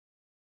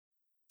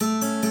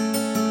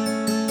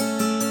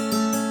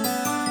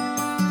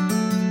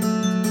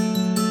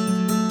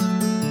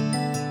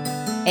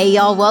Hey,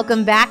 y'all,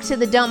 welcome back to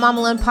the Don't Mom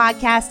Alone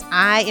podcast.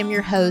 I am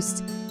your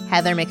host,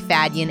 Heather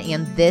McFadden,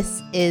 and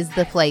this is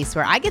the place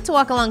where I get to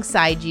walk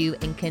alongside you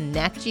and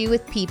connect you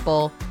with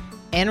people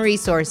and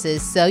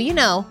resources so you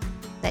know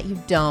that you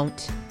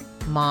don't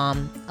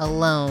mom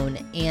alone.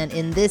 And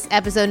in this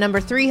episode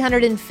number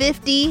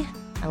 350,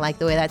 I like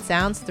the way that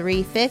sounds,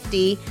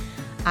 350,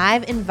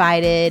 I've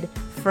invited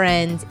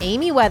friends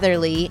Amy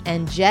Weatherly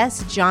and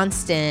Jess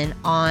Johnston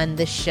on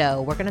the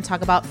show. We're going to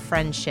talk about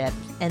friendship.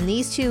 And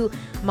these two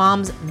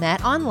moms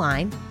met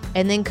online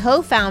and then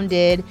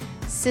co-founded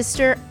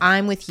Sister,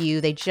 I'm With You.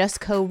 They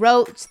just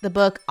co-wrote the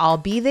book, I'll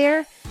Be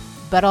There,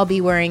 but I'll Be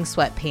Wearing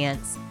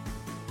Sweatpants.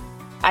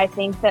 I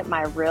think that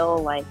my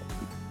real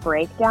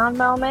breakdown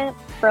moment,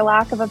 for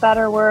lack of a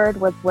better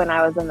word, was when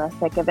I was in the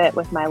thick of it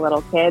with my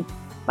little kids.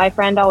 My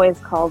friend always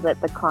calls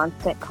it the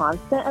constant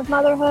of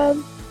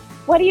motherhood.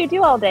 What do you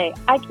do all day?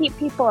 I keep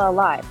people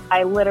alive.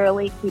 I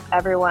literally keep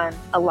everyone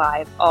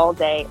alive all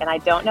day. And I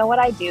don't know what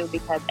I do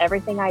because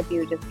everything I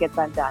do just gets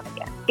undone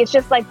again. It's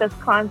just like this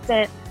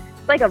constant,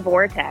 it's like a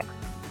vortex.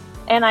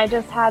 And I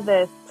just had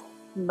this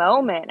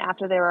moment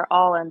after they were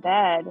all in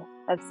bed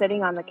of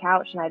sitting on the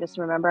couch. And I just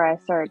remember I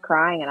started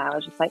crying and I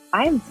was just like,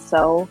 I am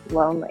so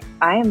lonely.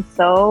 I am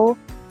so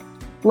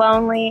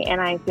lonely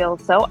and I feel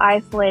so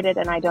isolated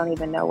and I don't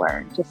even know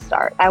where to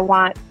start. I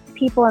want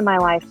people in my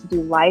life to do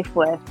life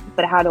with,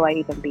 but how do I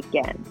even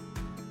begin?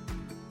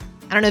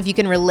 I don't know if you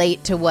can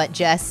relate to what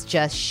Jess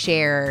just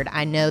shared.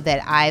 I know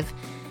that I've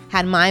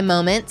had my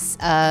moments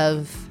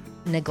of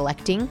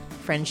neglecting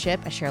friendship.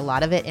 I share a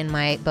lot of it in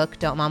my book,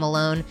 Don't Mom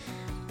Alone.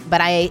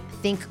 But I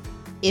think,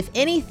 if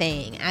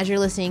anything, as you're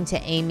listening to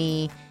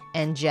Amy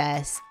and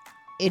Jess,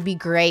 it'd be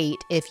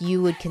great if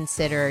you would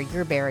consider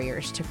your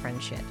barriers to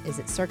friendship. Is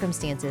it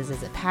circumstances?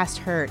 Is it past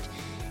hurt?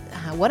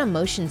 What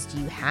emotions do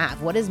you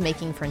have? What is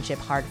making friendship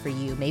hard for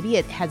you? Maybe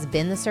it has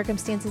been the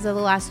circumstances of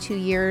the last 2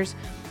 years.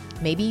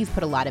 Maybe you've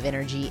put a lot of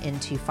energy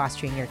into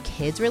fostering your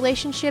kids'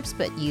 relationships,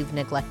 but you've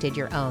neglected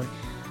your own.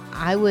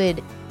 I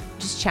would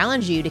just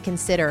challenge you to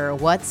consider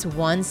what's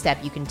one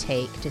step you can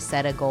take to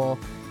set a goal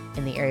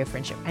in the area of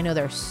friendship. I know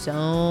there are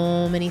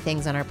so many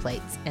things on our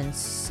plates and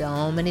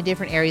so many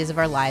different areas of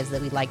our lives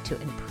that we'd like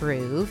to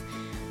improve,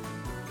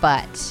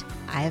 but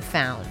I have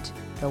found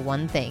the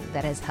one thing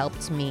that has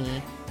helped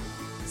me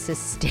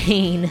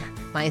sustain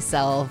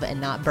myself and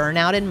not burn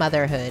out in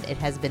motherhood. It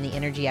has been the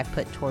energy I've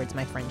put towards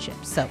my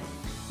friendships. So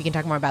we can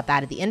talk more about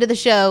that at the end of the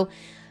show.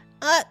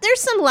 There's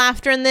some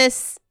laughter in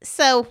this,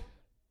 so,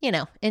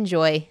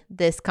 enjoy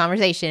this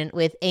conversation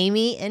with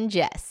Amy and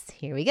Jess.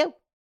 Here we go.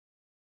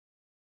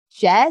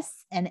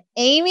 Jess and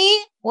Amy,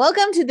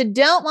 welcome to the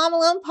Don't Mom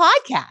Alone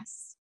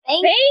podcast.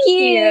 Thank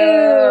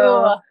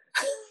you.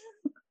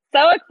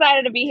 So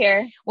excited to be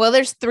here. Well,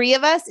 there's three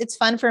of us. It's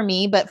fun for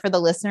me, but for the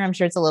listener, I'm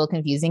sure it's a little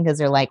confusing because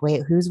they're like,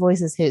 wait, whose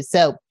voice is whose?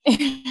 So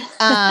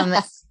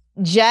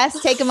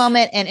Jess, take a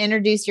moment and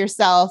introduce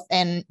yourself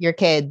and your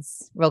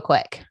kids real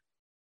quick.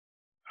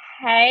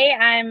 Hey,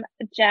 I'm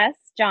Jess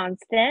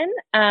Johnston.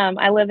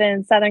 I live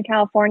in Southern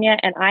California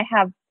and I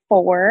have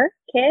 4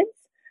 kids.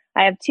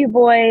 I have 2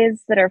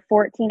 boys that are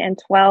 14 and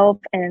 12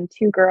 and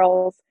 2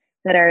 girls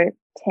that are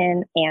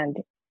 10 and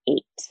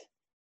 8.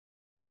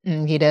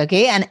 Okie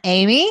dokie. And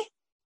Amy?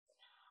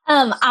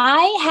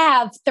 I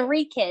have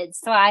 3 kids.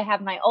 So I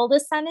have my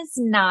oldest son is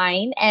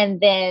 9,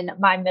 and then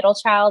my middle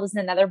child is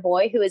another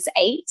boy who is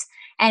 8,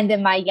 and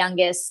then my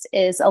youngest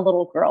is a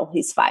little girl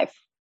who's 5.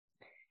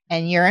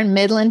 And you're in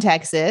Midland,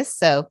 Texas.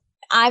 So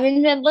I'm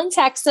in Midland,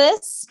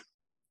 Texas.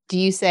 Do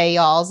you say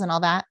y'alls and all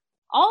that?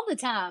 All the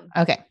time.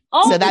 Okay.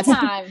 All the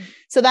time.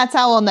 So that's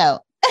how we'll know.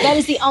 That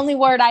is the only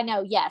word I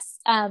know. Yes.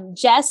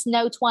 Jess,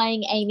 no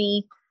twang.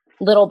 Amy,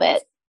 little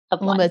bit. A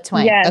little bit of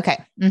twang. Yes. Okay.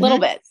 Mm-hmm. Little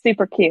bit.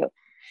 Super cute.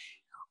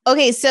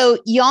 Okay. So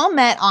y'all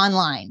met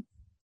online,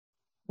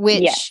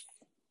 which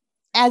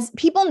as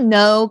people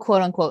know,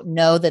 quote unquote,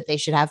 know that they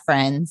should have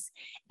friends,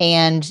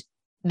 and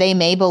they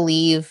may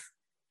believe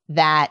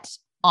that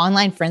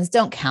online friends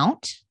don't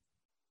count.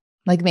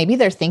 Like maybe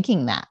they're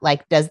thinking that,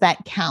 like, does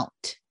that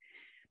count?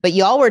 But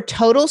y'all were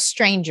total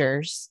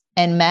strangers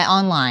and met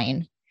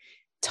online.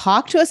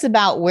 Talk to us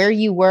about where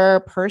you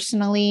were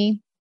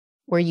personally.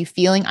 Were you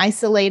feeling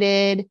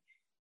isolated?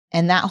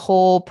 And that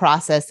whole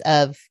process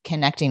of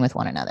connecting with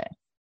one another.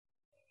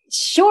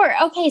 Sure.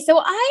 Okay.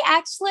 So I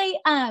actually,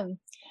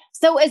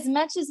 so as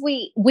much as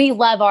we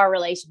love our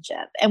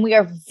relationship and we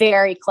are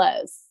very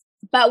close,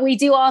 but we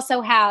do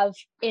also have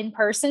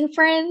in-person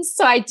friends.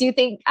 So I do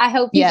think, I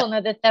hope people know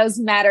that those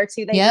matter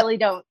too. They really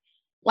don't.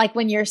 Like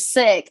when you're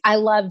sick, I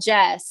love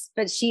Jess,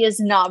 but she is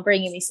not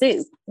bringing me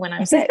soup when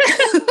I'm sick.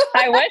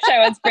 I wish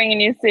I was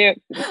bringing you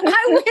soup.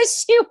 I wish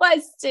she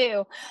was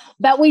too,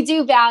 but we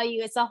do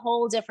value, it's a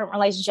whole different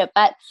relationship.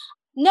 But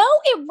no,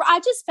 I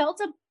just felt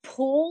a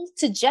pull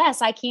to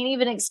Jess. I can't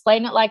even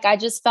explain it. Like I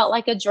just felt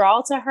like a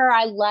draw to her.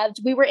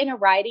 We were in a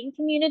writing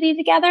community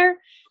together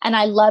and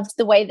I loved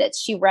the way that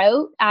she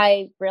wrote.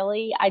 I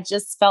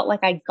just felt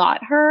like I got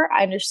her.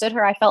 I understood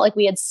her. I felt like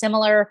we had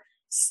similar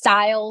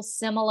styles,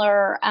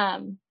 similar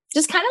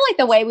just kind of like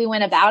the way we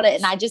went about it.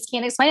 And I just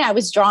can't explain it. I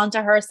was drawn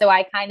to her. So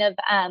I kind of,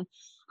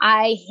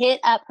 I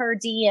hit up her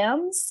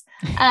DMs.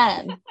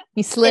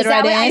 You slid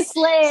right in. I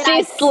slid.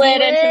 She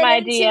slid into my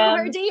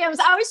Her DMs.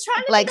 I was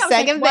trying to like think,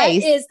 second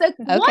base.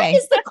 What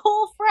is the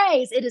cool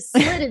phrase? It is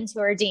slid into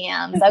her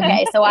DMs.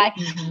 Okay, so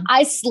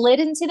I slid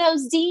into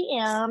those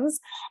DMs,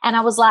 and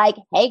I was like,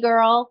 "Hey,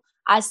 girl,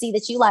 I see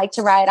that you like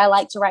to write. I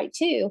like to write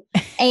too."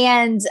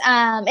 And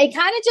it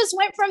kind of just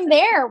went from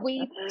there.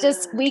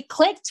 We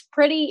clicked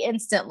pretty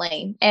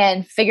instantly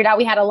and figured out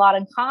we had a lot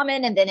in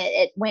common, and then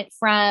it went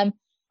from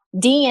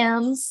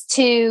DMs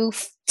to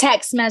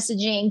text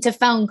messaging to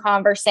phone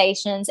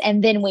conversations.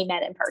 And then we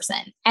met in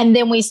person. And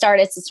then we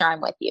started Sister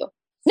I'm With You.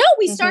 No,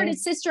 we started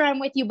Sister I'm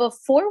With You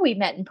before we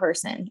met in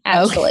person,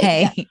 actually.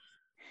 Okay.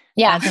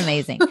 Yeah. That's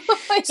amazing.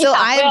 So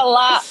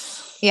I'm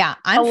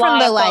I'm from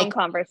the like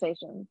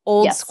conversations.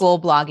 old school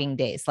blogging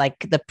days,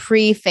 like the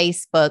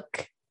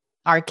pre-Facebook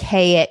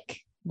archaic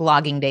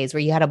blogging days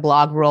where you had a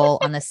blog roll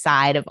on the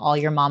side of all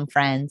your mom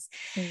friends.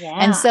 Yeah.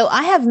 And so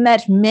I have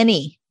met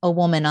many a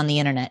woman on the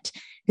internet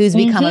who's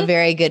become a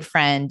very good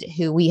friend,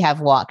 who we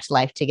have walked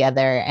life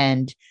together.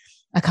 And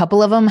a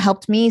couple of them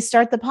helped me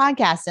start the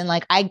podcast. And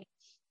like,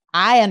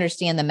 I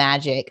understand the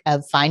magic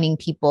of finding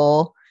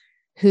people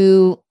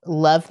who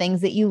love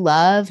things that you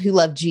love, who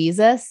love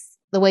Jesus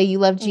the way you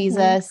love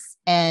Jesus.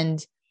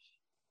 And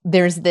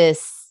there's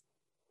this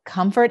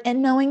comfort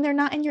in knowing they're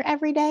not in your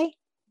everyday.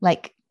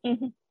 Like,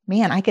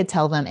 man, I could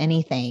tell them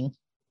anything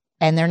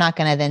and they're not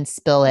going to then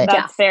spill it.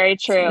 That's very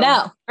true.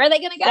 No. Where are they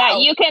going to go?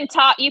 That you can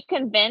talk, you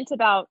can vent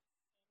about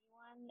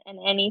anyone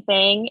and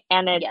anything.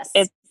 And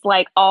it's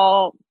like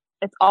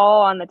it's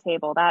all on the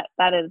table.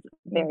 That is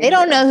very They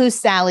don't know who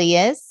Sally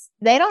is.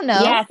 They don't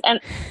know. Yes.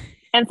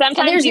 And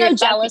sometimes there's no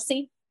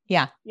jealousy.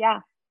 Yeah.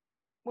 Yeah.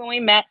 When we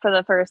met for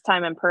the first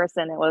time in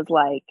person, it was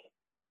like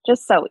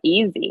just so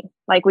easy.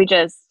 Like we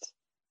just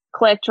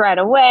clicked right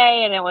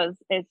away, and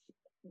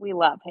we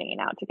love hanging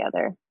out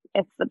together.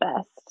 It's the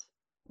best.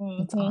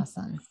 It's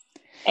awesome.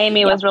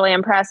 Amy was really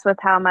impressed with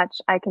how much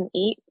I can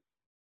eat.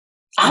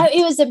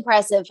 It was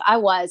impressive. I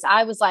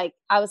was like,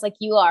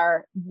 you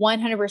are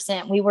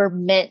 100%. We were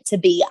meant to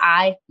be.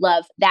 I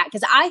love that.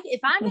 Cause if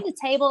I'm at the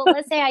table,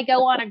 let's say I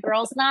go on a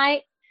girls'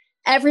 night,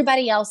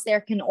 everybody else there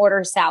can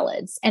order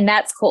salads, and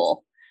that's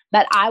cool.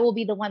 But I will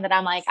be the one that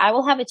I'm like, I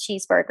will have a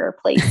cheeseburger,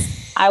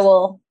 please. I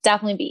will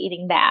definitely be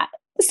eating that.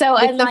 So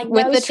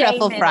with the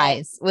truffle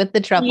fries, with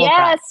the truffle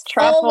fries.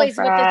 Always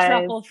with the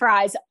truffle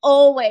fries,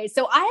 always.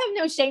 So I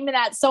have no shame in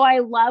that. So I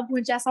love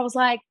when Jess, I was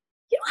like,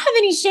 you don't have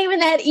any shame in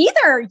that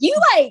either. You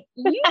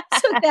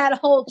took that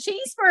whole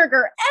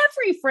cheeseburger,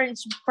 every French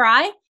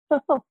fry.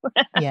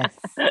 Yes.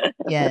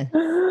 Yes.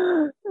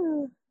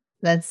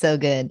 That's so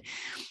good.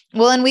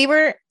 Well, and we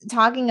were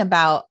talking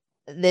about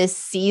this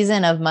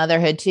season of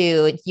motherhood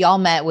too. Y'all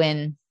met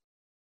when,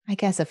 I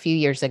guess, a few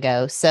years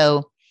ago.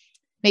 So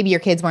maybe your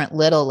kids weren't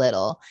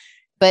little,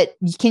 but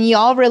can you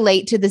all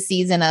relate to the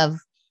season of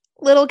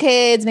little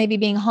kids, maybe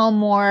being home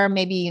more,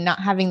 maybe not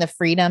having the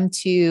freedom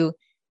to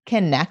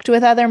connect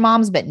with other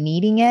moms, but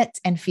needing it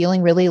and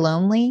feeling really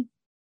lonely?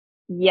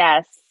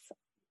 Yes.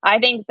 I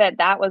think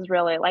that was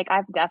really like,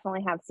 I've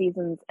definitely had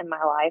seasons in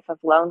my life of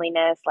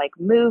loneliness, like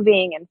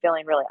moving and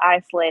feeling really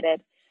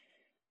isolated.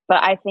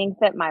 But I think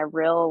that my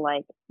real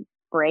like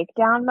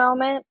breakdown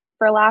moment,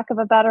 for lack of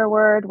a better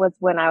word, was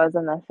when I was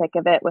in the thick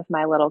of it with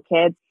my little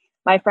kids.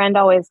 My friend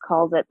always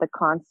calls it the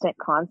constant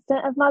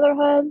of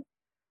motherhood.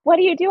 What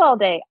do you do all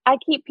day? I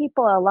keep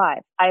people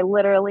alive. I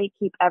literally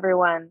keep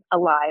everyone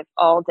alive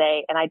all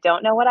day. And I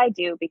don't know what I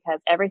do because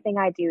everything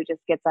I do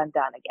just gets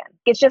undone again.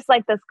 It's just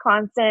like this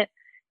constant,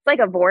 it's like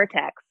a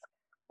vortex.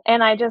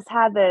 And I just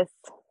had this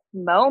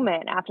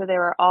moment after they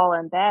were all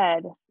in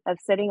bed of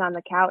sitting on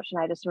the couch.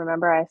 And I just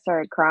remember I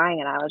started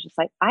crying and I was just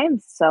like, I am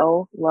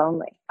so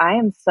lonely. I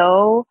am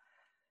so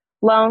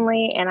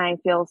lonely and I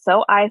feel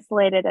so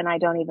isolated and I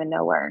don't even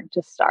know where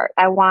to start.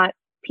 I want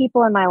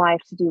people in my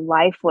life to do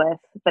life with,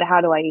 but how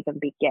do I even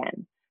begin?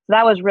 So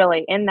that was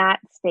really in that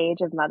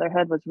stage of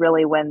motherhood was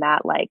really when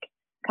that like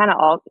kind of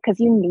all, because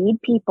you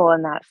need people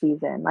in that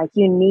season. Like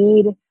you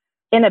need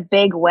in a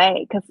big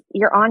way because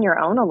you're on your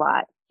own a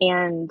lot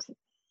and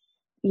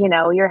you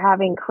know, you're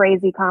having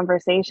crazy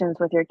conversations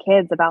with your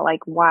kids about like,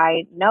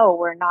 why no,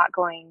 we're not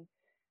going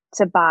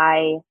to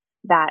buy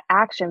that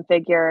action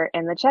figure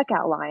in the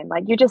checkout line.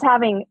 Like you're just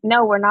having,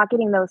 no, we're not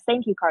getting those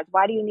thank you cards.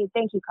 Why do you need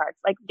thank you cards?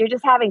 Like you're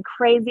just having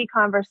crazy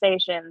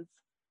conversations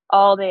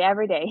all day,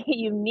 every day.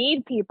 You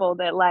need people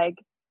that like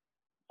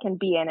can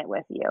be in it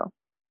with you.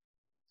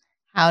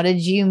 How did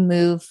you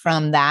move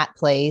from that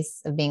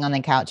place of being on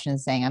the couch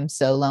and saying, I'm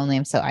so lonely,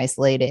 I'm so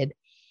isolated?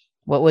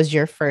 What was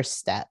your first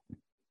step?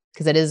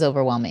 Because it is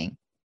overwhelming.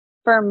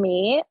 For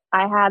me,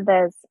 I had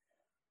this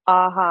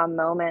aha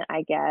moment,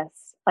 I guess.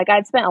 Like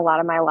I'd spent a lot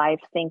of my life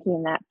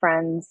thinking that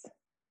friends,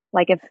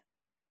 like if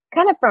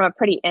kind of from a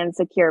pretty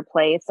insecure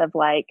place of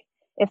like,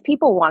 if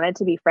people wanted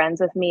to be friends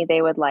with me,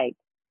 they would like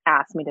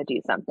ask me to do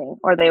something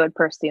or they would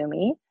pursue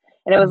me.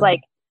 And it was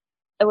like,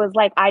 it was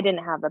like I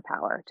didn't have the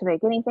power to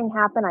make anything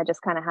happen. I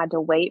just kind of had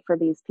to wait for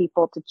these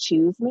people to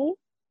choose me.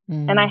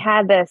 And I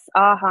had this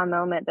aha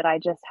moment that I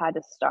just had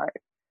to start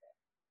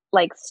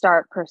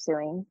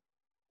pursuing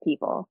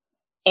people.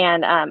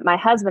 And my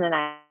husband and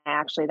I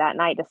actually that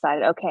night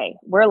decided, okay,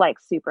 we're like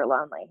super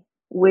lonely.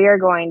 We're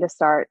going to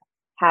start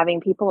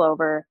having people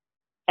over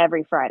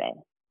every Friday.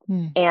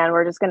 And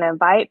we're just going to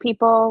invite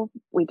people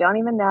we don't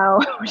even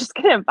know. We're just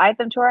going to invite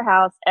them to our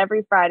house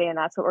every Friday. And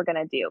that's what we're going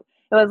to do.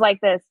 It was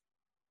like this.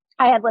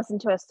 I had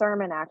listened to a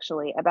sermon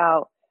actually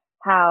about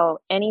how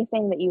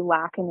anything that you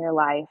lack in your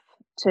life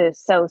to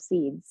sow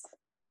seeds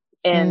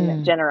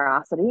in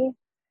generosity.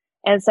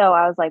 And so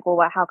I was like,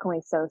 well, how can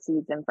we sow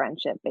seeds in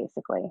friendship,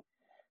 basically?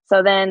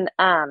 So then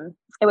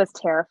it was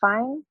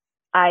terrifying.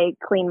 I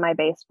cleaned my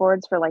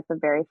baseboards for like the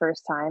very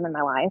first time in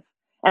my life.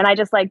 And I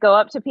just like go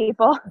up to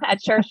people at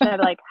church and I'd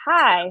be like,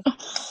 hi,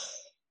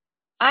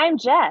 I'm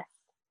Jess.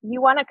 You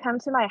want to come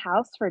to my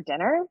house for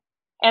dinner?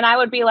 And I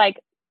would be like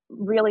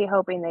really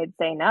hoping they'd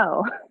say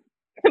no.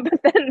 But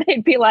then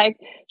they'd be like,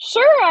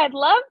 sure, I'd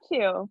love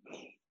to.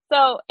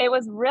 So it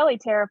was really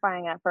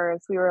terrifying at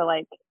first. We were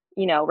like,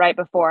 right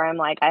before, I'm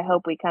like, I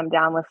hope we come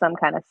down with some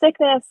kind of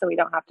sickness so we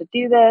don't have to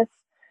do this.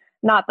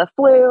 Not the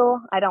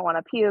flu. I don't want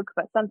to puke,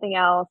 but something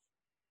else.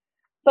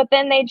 But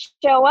then they'd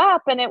show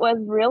up and it was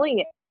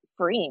really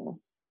freeing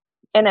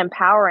and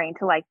empowering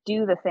to like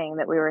do the thing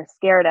that we were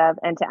scared of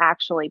and to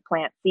actually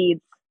plant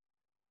seeds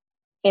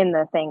in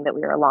the thing that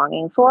we were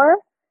longing for.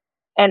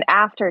 And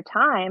after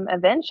time,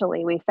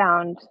 eventually we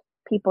found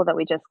people that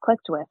we just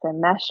clicked with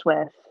and meshed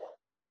with.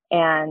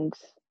 And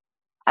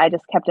I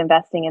just kept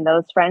investing in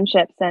those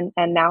friendships. And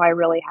now I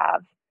really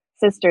have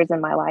sisters in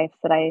my life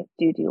that I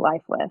do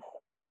life with.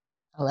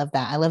 I love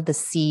that. I love the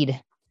seed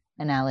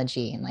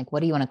analogy. And like, what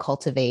do you want to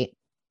cultivate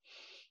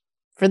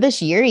for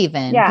this year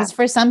even? Because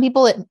for some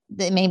people, it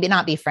may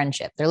not be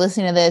friendship. They're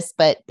listening to this,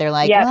 but they're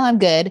like, well, I'm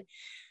good.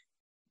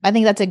 I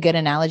think that's a good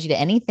analogy to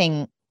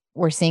anything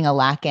we're seeing a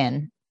lack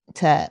in,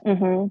 to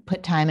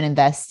put time and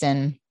invest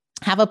and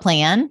have a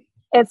plan.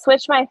 It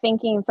switched my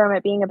thinking from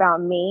it being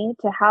about me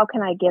to how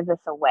can I give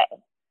this away?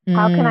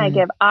 How can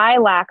I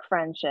lack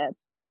friendship.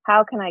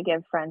 How can I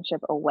give friendship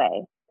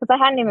away? Because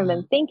I hadn't even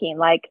been thinking,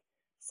 like,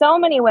 so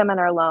many women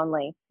are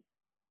lonely.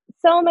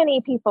 So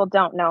many people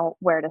don't know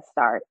where to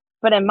start.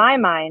 But in my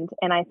mind,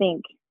 and I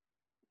think,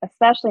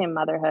 especially in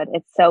motherhood,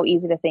 it's so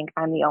easy to think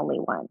I'm the only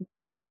one.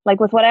 Like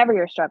with whatever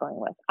you're struggling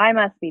with, I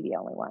must be the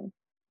only one.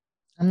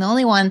 I'm the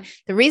only one.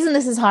 The reason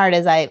this is hard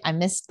is I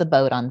missed the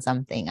boat on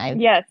something. I'm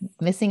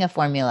missing a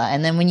formula.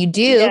 And then when you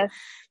do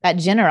that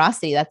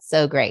generosity, that's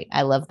so great.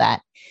 I love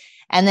that.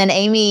 And then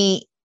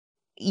Amy,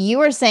 you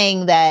were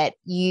saying that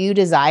you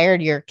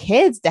desired your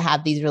kids to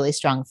have these really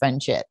strong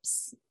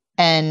friendships,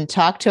 and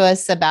talk to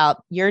us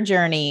about your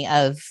journey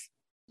of,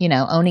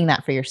 owning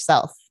that for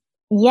yourself.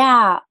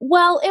 Yeah.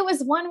 Well, it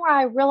was one where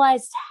I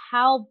realized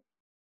how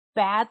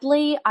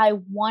badly I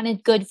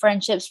wanted good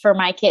friendships for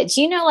my kids.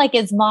 Like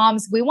as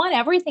moms, we want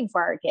everything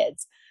for our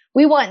kids.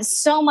 We want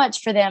so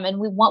much for them, and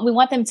we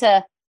want them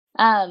to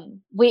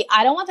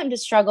I don't want them to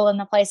struggle in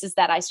the places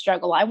that I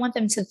struggle. I want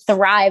them to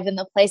thrive in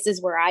the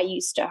places where I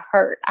used to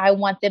hurt. I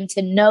want them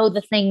to know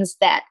the things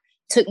that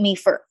took me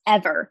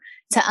forever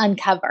to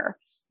uncover.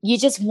 You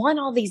just want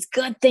all these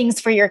good things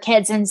for your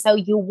kids. And so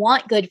you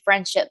want good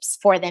friendships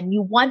for them.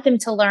 You want them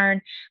to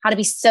learn how to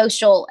be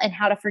social and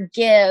how to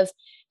forgive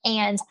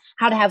and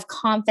how to have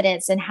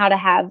confidence and how to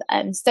have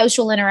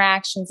social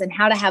interactions and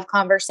how to have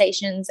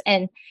conversations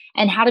and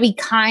how to be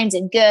kind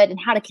and good and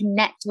how to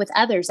connect with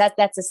others.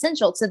 That's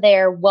essential to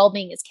their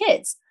well-being as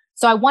kids.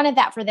 So I wanted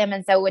that for them.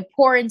 And so I would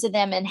pour into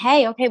them and,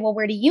 hey, okay, well,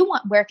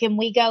 where can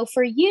we go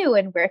for you?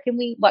 And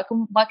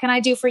what can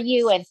I do for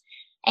you?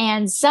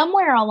 And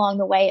somewhere along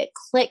the way, it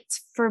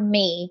clicked for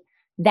me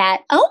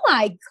that, oh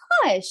my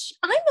gosh,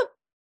 I'm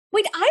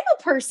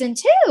a person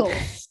too.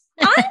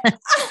 I'm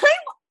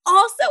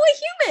also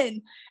a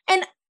human,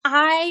 and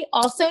I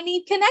also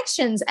need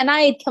connections. And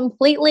I had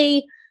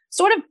completely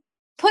sort of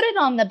put it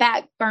on the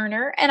back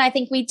burner. And I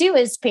think we do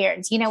as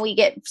parents, we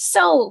get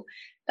so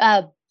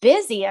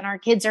busy, and our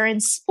kids are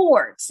in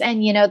sports,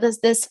 and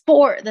the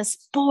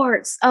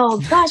sports. Oh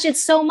gosh,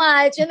 it's so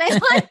much, and they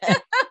like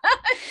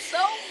so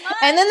much.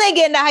 And then they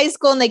get into high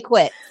school and they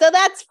quit. So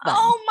that's fun.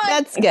 Oh my,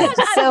 that's good.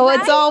 Gosh, so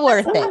it's all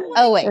worth it.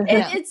 Oh wait,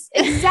 it's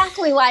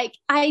exactly like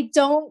I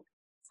don't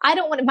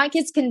want my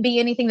kids can be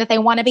anything that they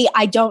want to be.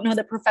 I don't know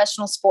that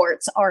professional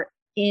sports are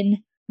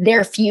in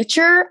their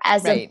future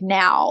as of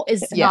now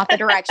is not the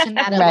direction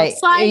that it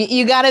looks like.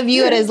 You got to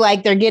view it as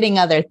like they're getting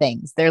other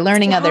things. They're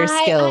learning other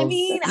skills.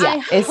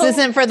 This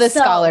isn't for the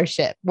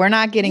scholarship. We're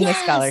not getting the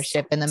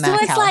scholarship in the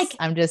Mac house. Like,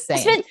 I'm just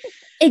saying.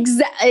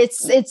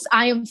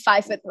 I am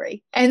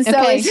 5'3", and so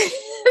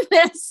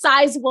the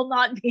size will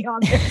not be on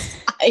their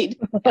side.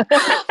 But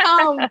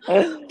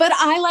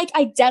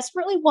I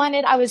desperately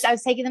wanted. I was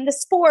taking them to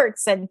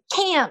sports and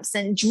camps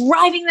and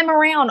driving them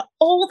around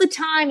all the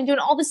time and doing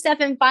all this stuff.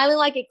 And finally,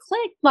 it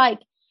clicked. Like,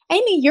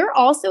 Amy, you're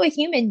also a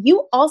human.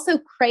 You also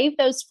crave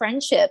those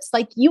friendships.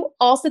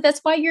 That's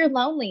why you're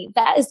lonely.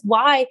 That is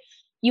why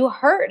you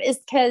hurt is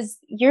because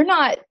you're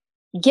not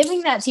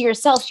giving that to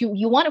yourself.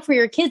 You want it for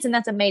your kids, and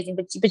that's amazing,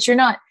 but you're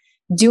not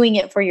doing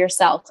it for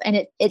yourself,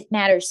 and it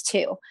matters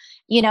too.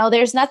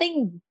 There's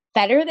nothing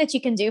better that you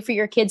can do for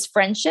your kids'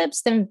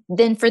 friendships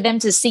than for them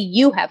to see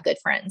you have good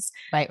friends.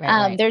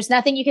 Right. There's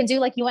nothing you can do.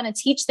 Like, you want to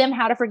teach them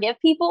how to forgive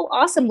people.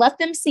 Awesome. Let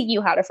them see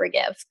you how to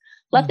forgive.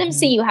 Let them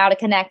see you how to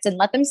connect, and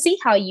let them see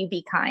how you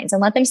be kind,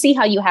 and let them see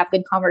how you have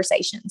good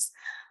conversations.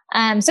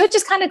 So it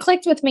just kind of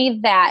clicked with me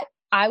that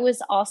I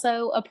was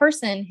also a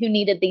person who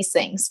needed these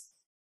things.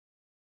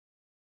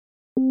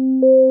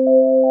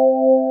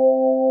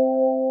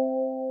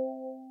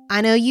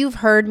 I know you've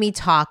heard me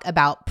talk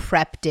about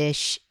Prep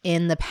Dish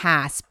in the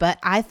past, but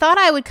I thought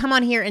I would come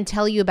on here and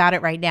tell you about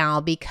it right now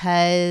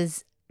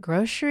because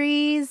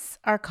groceries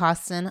are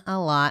costing a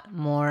lot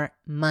more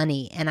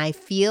money. And I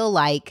feel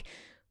like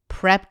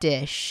Prep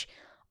Dish,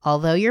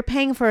 although you're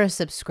paying for a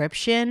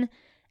subscription,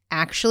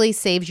 actually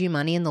saves you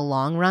money in the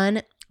long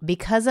run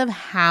because of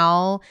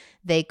how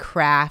they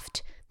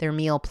craft their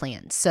meal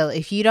plans. So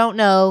if you don't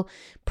know,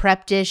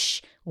 Prep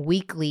Dish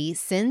Weekly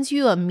sends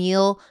you a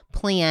meal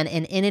plan,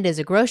 and in it is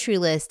a grocery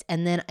list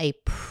and then a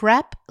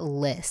prep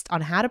list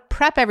on how to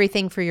prep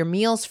everything for your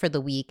meals for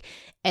the week.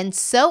 And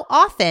so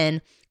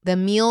often the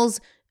meals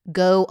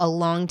go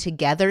along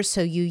together,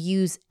 so you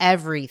use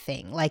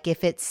everything. Like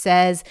if it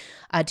says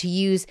to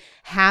use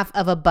half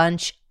of a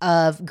bunch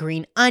of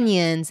green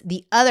onions,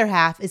 the other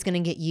half is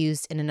going to get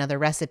used in another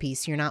recipe.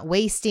 So you're not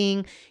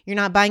wasting, you're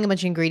not buying a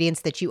bunch of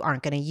ingredients that you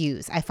aren't going to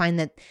use. I find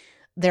that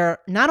they're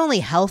not only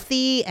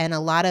healthy and a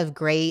lot of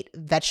great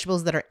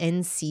vegetables that are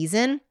in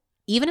season.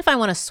 Even if I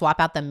want to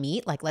swap out the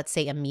meat, like let's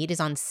say a meat is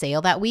on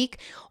sale that week,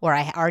 or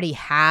I already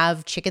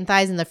have chicken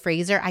thighs in the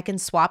freezer, I can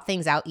swap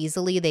things out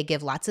easily. They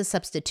give lots of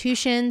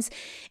substitutions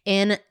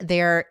in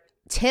their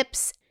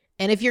tips.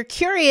 And if you're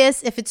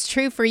curious if it's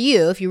true for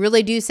you, if you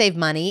really do save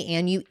money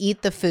and you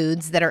eat the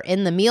foods that are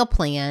in the meal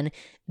plan,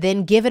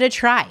 then give it a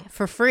try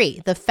for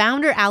free. The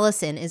founder,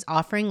 Allison, is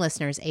offering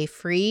listeners a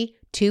free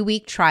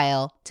 2-week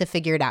trial to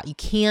figure it out. You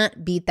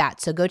can't beat that.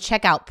 So go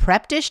check out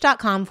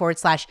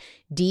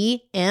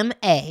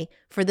prepdish.com/DMA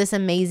for this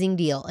amazing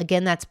deal.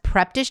 Again, that's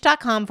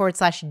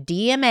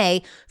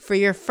prepdish.com/DMA for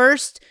your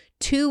first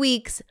 2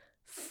 weeks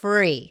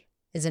free.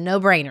 Is a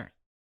no-brainer.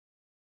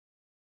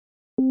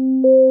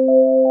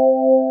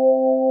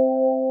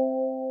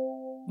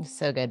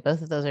 So good.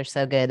 Both of those are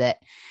so good.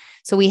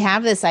 So we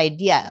have this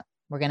idea.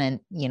 We're going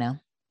to,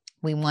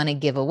 we want to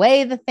give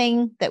away the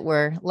thing that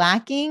we're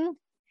lacking,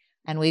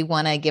 and we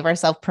want to give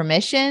ourselves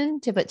permission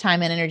to put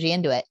time and energy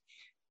into it.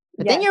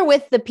 But then you're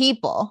with the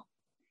people,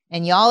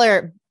 and y'all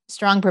are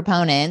strong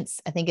proponents.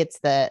 I think it's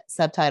the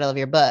subtitle of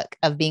your book,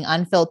 of being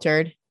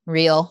unfiltered,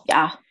 real.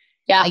 Yeah.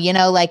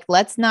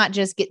 Let's not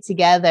just get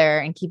together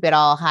and keep it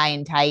all high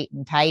and tight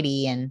and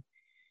tidy and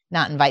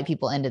not invite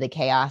people into the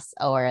chaos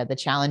or the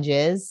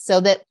challenges.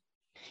 So that,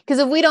 because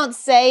if we don't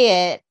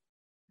say it,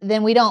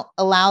 then we don't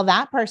allow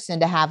that person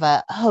to have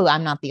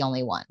I'm not the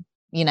only one,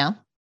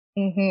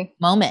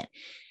 moment.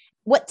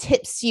 What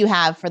tips do you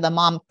have for the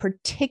mom,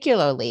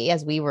 particularly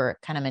as we were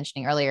kind of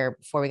mentioning earlier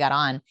before we got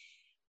on?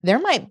 There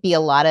might be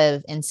a lot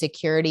of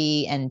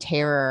insecurity and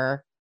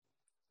terror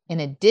in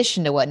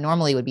addition to what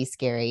normally would be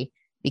scary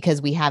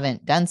because we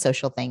haven't done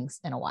social things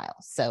in a while.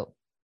 So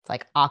it's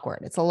like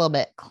awkward. It's a little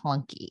bit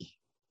clunky,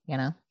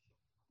 Yeah,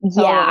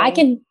 I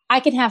can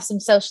have some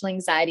social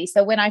anxiety.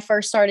 So when I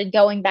first started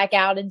going back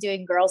out and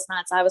doing girls'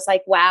 nights, I was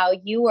like, wow,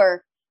 you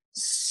were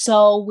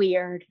so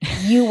weird.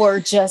 You were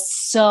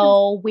just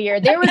so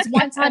weird. There was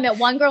one time at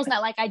one girls'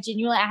 night, I had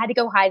to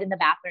go hide in the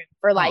bathroom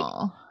for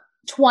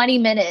 20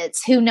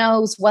 minutes. Who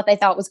knows what they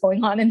thought was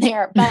going on in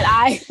there? But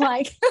I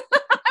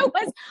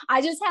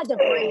just had to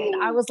breathe.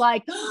 I was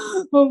like,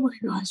 oh my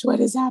gosh, what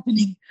is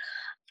happening?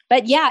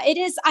 But yeah, it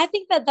is. I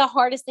think that the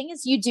hardest thing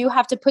is you do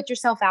have to put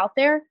yourself out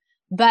there,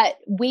 but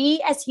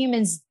we as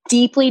humans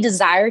deeply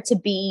desire to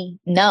be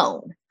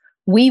known.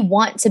 We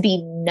want to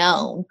be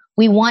known.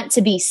 We want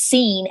to be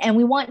seen, and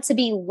we want to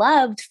be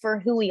loved for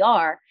who we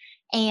are.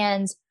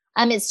 And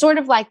it's sort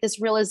of like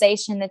this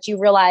realization that you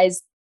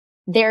realize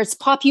there's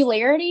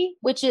popularity,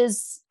 which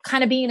is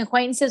kind of being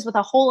acquaintances with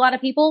a whole lot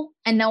of people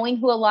and knowing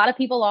who a lot of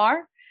people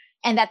are.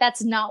 And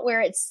that's not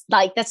where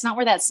that's not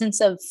where that sense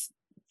of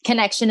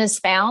connection is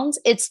found.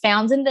 It's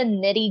found in the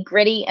nitty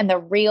gritty and the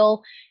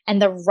real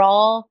and the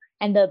raw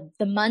and the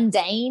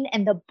mundane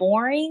and the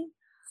boring.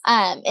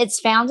 It's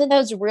found in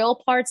those real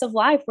parts of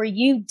life where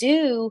you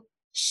do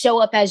show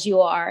up as you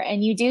are,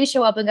 and you do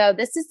show up and go,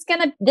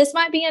 this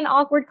might be an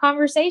awkward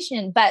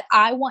conversation, but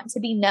I want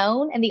to be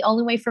known. And the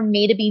only way for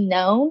me to be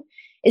known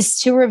is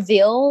to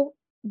reveal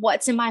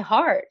what's in my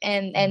heart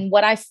and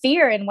what I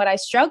fear and what I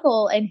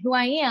struggle and who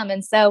I am.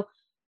 And so,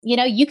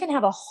 you can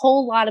have a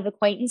whole lot of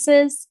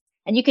acquaintances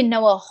and you can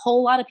know a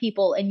whole lot of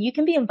people and you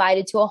can be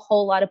invited to a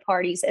whole lot of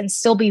parties and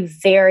still be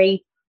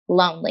very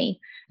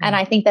lonely. Mm-hmm. And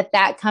I think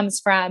that comes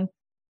from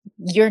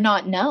you're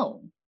not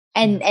known.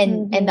 And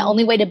the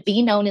only way to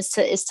be known is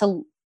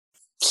to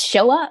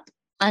show up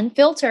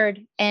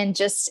unfiltered and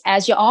just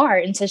as you are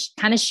and to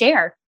kind of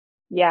share.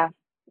 Yeah.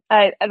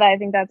 I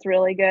think that's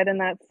really good,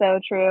 and that's so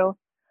true.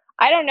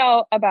 I don't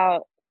know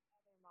about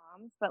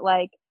moms, but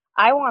like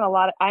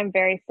I'm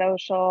very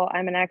social.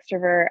 I'm an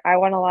extrovert. I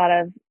want a lot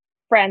of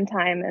friend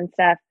time and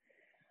stuff.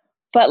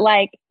 But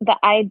like the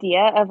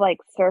idea of like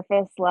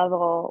surface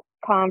level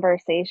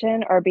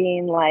conversation or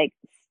being like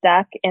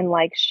stuck in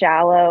like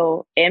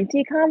shallow,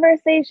 empty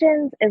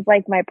conversations is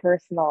like my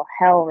personal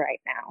hell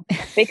right now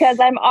because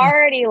I'm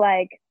already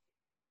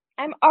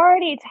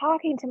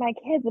talking to my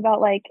kids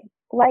about like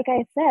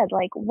I said,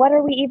 like what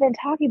are we even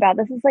talking about?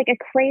 This is like a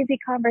crazy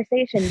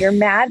conversation. You're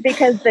mad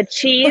because the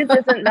cheese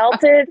isn't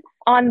melted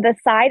on the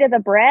side of the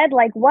bread?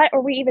 Like what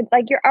are we even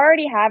like you're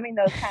already having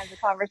those kinds of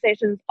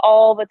conversations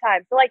all the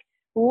time. So like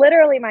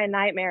literally my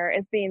nightmare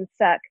is being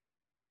stuck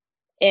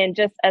in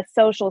just a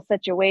social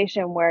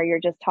situation where you're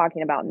just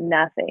talking about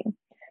nothing.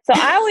 So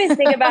I always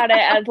think about it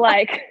as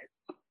like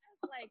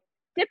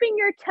dipping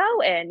your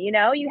toe in, you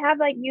know, you have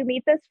like, you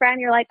meet this friend,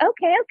 you're like,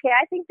 okay,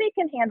 I think they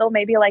can handle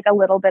maybe like a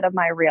little bit of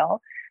my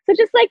reel. So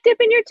just like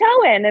dipping your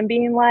toe in and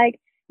being like,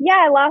 yeah,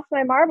 I lost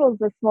my marbles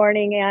this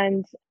morning.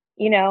 And,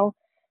 you know,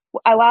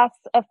 I lost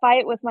a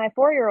fight with my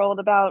 4-year-old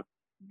about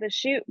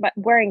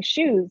wearing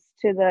shoes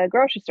to the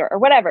grocery store or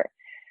whatever.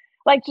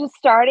 Like just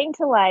starting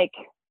to like,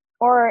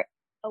 or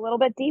a little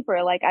bit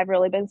deeper, like I've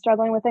really been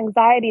struggling with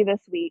anxiety this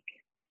week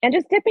and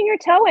just dipping your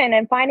toe in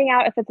and finding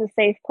out if it's a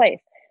safe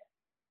place.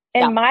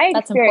 In my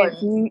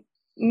experience,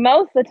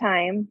 most of the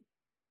time,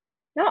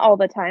 not all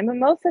the time, but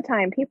most of the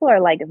time, people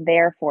are like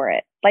there for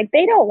it. Like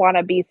they don't want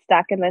to be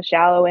stuck in the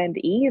shallow end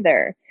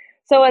either.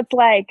 So it's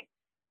like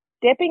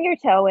dipping your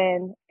toe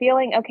in,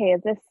 feeling, okay,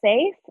 is this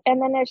safe? And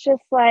then it's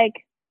just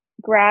like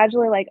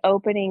gradually like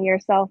opening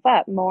yourself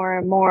up more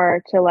and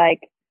more to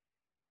like,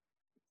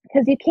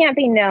 because you can't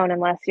be known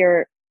unless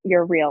you're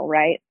real,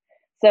 right?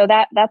 So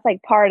that's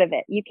like part of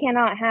it. You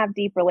cannot have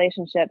deep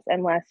relationships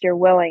unless you're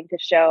willing to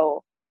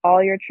show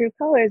all your true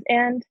colors.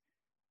 And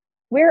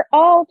we're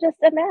all just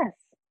a mess.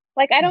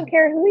 Like, I don't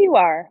care who you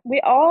are. We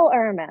all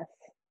are a mess.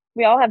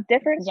 We all have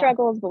different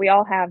struggles, but we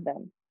all have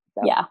them.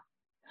 So. Yeah.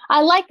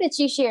 I like that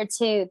you shared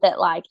too, that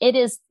like,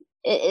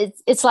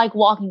 it's like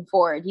walking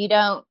forward. You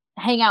don't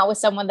hang out with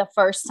someone the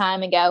first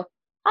time and go,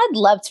 I'd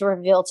love to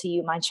reveal to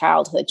you my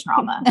childhood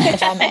trauma,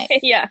 if I may.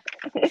 Yeah.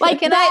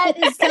 Like, can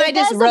I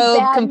just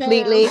robe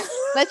completely?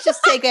 Let's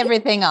just take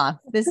everything off.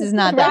 This is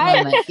not that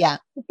moment. Yeah.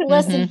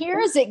 Listen,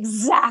 here's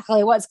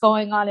exactly what's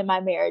going on in my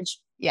marriage.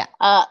 Yeah.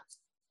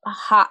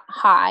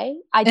 Hi.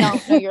 I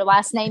don't know your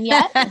last name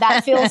yet.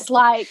 That feels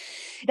like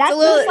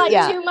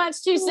too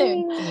much too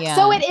soon. Yeah.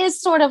 So it is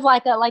sort of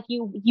like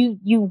you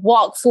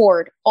walk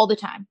forward all the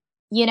time.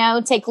 You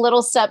know, take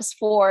little steps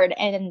forward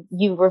and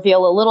you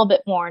reveal a little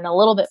bit more and a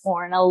little bit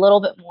more and a little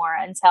bit more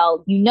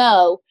until you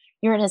know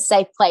you're in a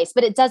safe place.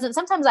 But it doesn't,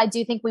 sometimes I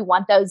do think we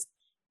want those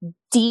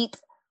deep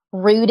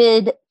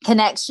rooted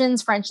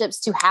connections, friendships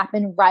to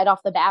happen right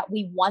off the bat.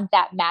 We want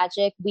that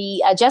magic.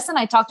 Jess and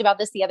I talked about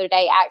this the other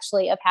day,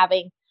 actually, of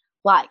having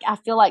like, I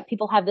feel like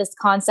people have this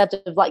concept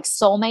of like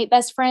soulmate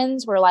best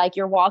friends where like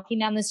you're walking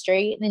down the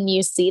street and then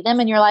you see them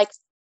and you're like,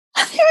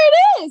 there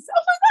it is.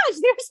 Oh my gosh,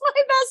 there's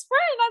my best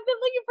friend. I've been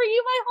looking for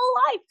you my whole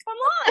life. Come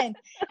on.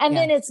 And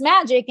then it's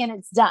magic and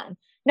it's done.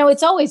 No,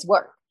 it's always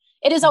work.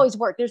 It is always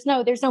work. There's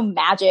no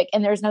magic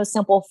and there's no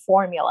simple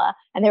formula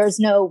and there's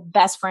no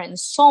best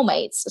friends,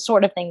 soulmates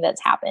sort of thing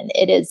that's happened.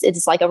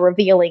 It's like a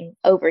revealing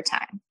over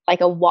time, like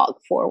a walk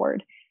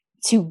forward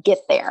to get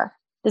there.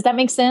 Does that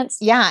make sense?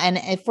 Yeah. And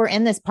if we're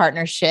in this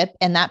partnership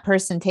and that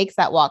person takes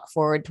that walk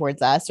forward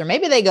towards us, or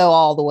maybe they go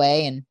all the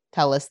way and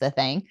tell us the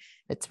thing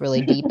that's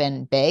really deep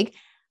and big.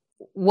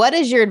 What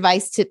is your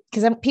advice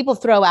because people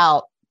throw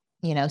out,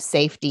 you know,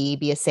 safety,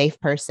 be a safe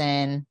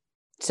person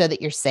so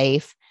that you're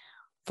safe.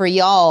 For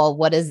y'all,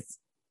 what does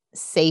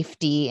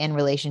safety in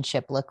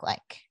relationship look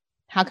like?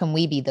 How can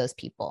we be those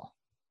people?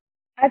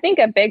 I think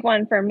a big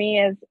one for me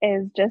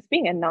is just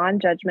being a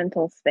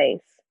non-judgmental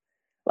space.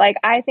 Like,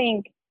 I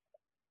think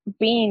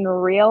being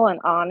real and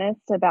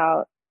honest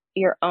about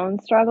your own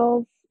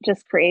struggles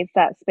just creates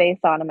that space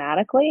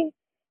automatically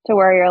to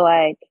where you're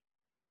like,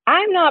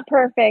 I'm not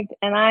perfect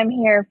and I'm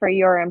here for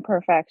your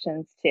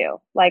imperfections too.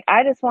 Like,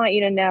 I just want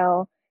you to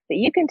know that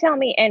you can tell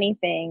me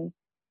anything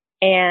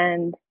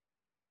and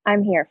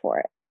I'm here for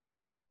it.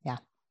 Yeah.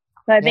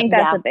 So I think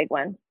that's a big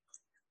one.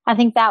 I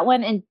think that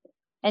one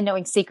and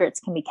knowing secrets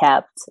can be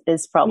kept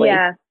is probably.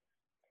 Yeah.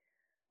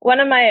 One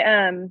of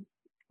my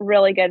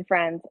really good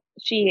friends,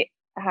 she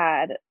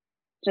had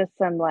just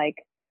some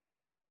like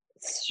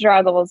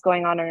struggles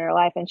going on in her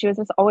life and she was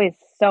just always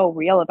so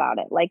real about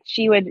it. Like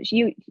she's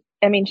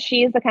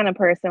the kind of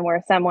person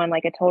where someone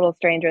like a total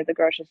stranger at the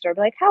grocery store would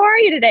be like, how are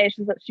you today?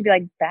 She'd be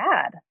like,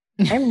 bad.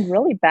 I'm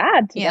really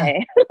bad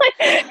today.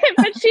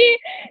 But she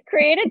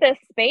created this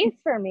space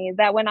for me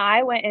that when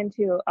I went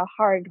into a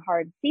hard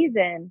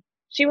season,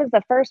 she was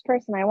the first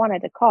person I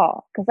wanted to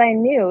call because I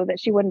knew that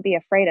she wouldn't be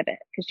afraid of it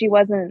because she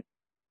wasn't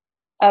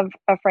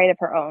afraid of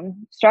her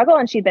own struggle.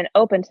 And she'd been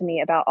open to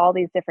me about all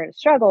these different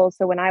struggles.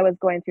 So when I was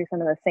going through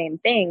some of the same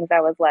things,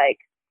 I was like,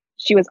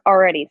 she was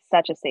already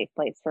such a safe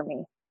place for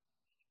me.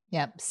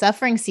 Yep.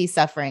 Suffering sees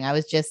suffering. I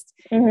was just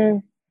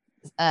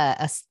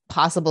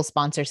possible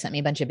sponsor sent me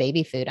a bunch of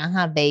baby food. I don't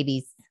have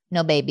babies,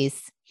 no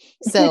babies.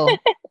 So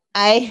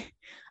I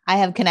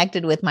have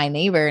connected with my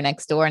neighbor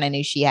next door, and I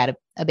knew she had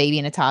a baby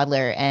and a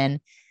toddler, and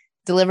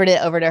delivered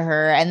it over to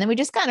her. And then we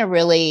just kind of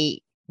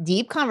really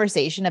deep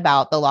conversation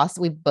about the loss.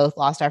 We both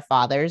lost our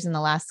fathers in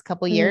the last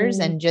couple of years,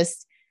 and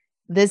just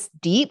this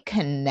deep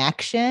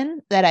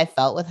connection that I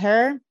felt with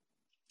her.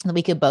 And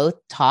we could both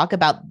talk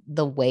about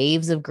the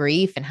waves of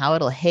grief and how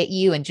it'll hit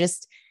you. And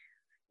just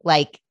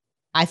like,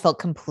 I felt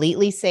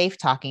completely safe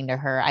talking to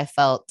her. I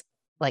felt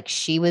like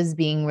she was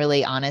being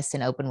really honest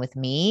and open with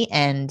me.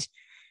 And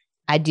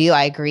I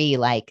agree.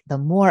 Like, the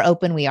more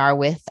open we are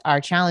with our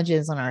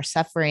challenges and our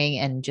suffering,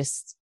 and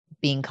just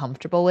being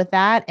comfortable with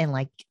that. And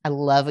like, I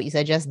love what you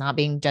said, just not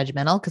being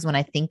judgmental. Cause when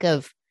I think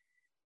of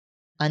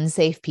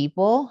unsafe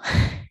people,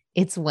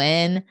 it's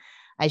when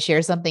I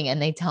share something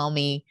and they tell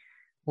me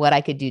what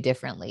I could do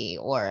differently,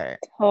 or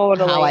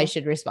how I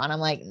should respond. I'm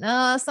like, no,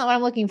 that's not what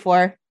I'm looking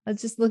for. I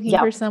was just looking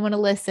for someone to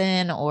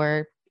listen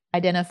or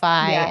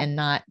identify and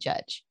not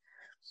judge.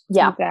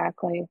 Yeah,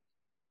 exactly.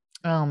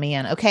 Oh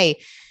man.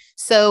 Okay.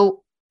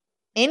 So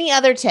any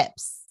other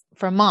tips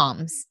for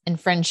moms in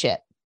friendship?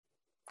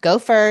 Go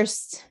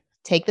first,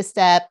 take the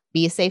step,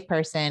 be a safe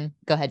person.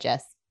 Go ahead,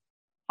 Jess.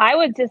 I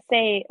would just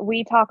say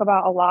we talk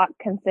about a lot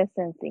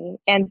consistency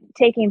and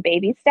taking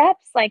baby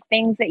steps, like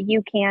things that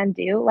you can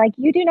do. Like,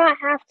 you do not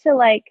have to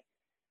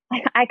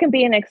I can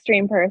be an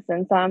extreme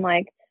person. So I'm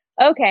like,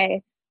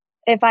 okay,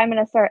 if I'm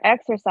going to start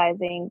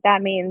exercising,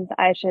 that means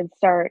I should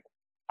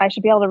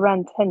be able to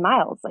run 10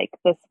 miles like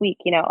this week,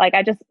 like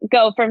I just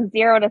go from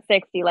 0 to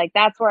 60, like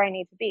that's where I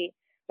need to be.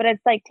 But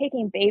it's like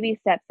taking baby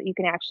steps that you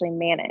can actually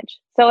manage.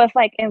 So if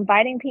like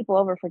inviting people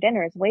over for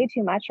dinner is way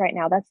too much right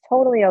now, that's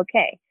totally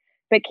okay.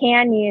 But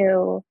can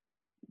you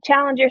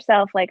challenge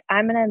yourself? Like,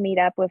 I'm going to meet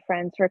up with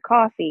friends for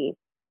coffee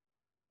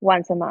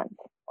once a month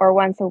or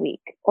once a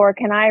week. Or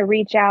can I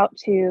reach out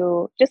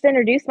to just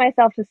introduce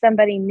myself to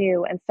somebody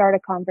new and start a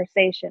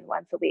conversation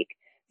once a week?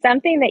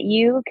 Something that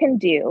you can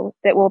do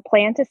that will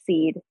plant a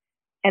seed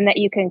and that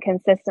you can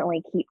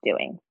consistently keep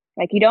doing.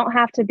 Like, you don't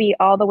have to be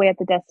all the way at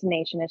the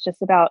destination. It's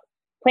just about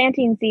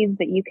planting seeds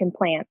that you can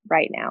plant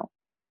right now.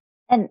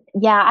 And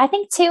yeah, I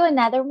think too,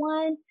 another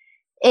one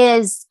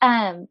is,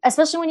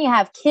 especially when you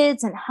have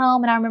kids at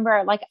home. And I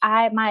remember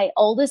my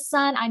oldest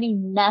son, I knew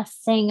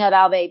nothing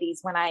about babies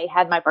when I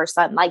had my first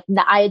son. Like,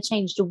 I had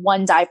changed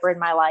one diaper in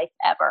my life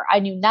ever. I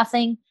knew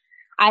nothing.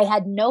 I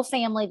had no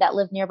family that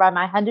lived nearby.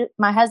 My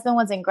husband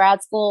was in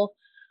grad school.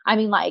 I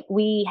mean, like,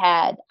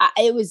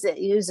 it was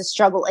a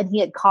struggle, and he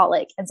had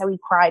colic. And so he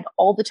cried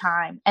all the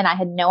time, and I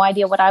had no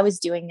idea what I was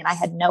doing, and I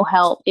had no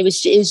help. It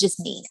was just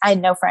me. I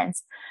had no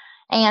friends.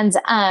 And,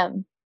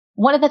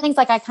 one of the things,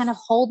 like, I kind of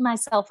hold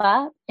myself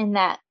up in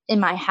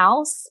my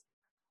house,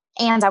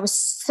 and I was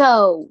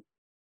so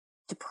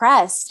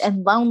depressed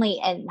and lonely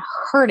and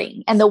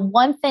hurting. And the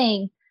one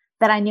thing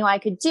that I knew I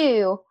could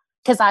do,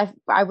 because I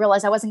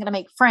realized I wasn't going to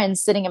make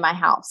friends sitting in my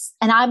house.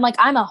 And I'm a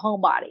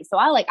homebody. So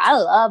I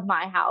love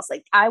my house.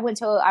 Like, I went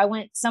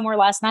somewhere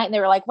last night, and they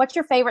were like, "What's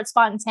your favorite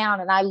spot in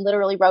town?" And I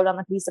literally wrote on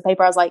a piece of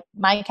paper, I was like,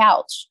 "My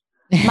couch.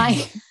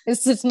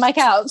 It's just my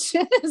couch.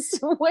 It's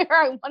where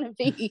I want to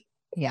be."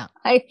 Yeah.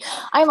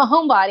 I'm a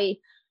homebody,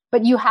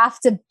 but you have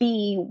to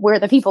be where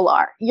the people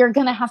are. You're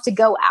going to have to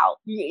go out.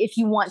 If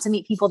you want to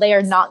meet people, they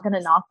are not going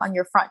to knock on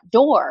your front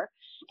door.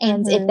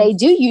 And if they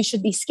do, you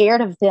should be scared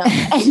of them.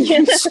 And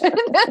you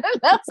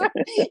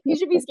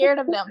should be scared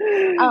of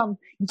them.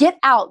 Get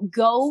out,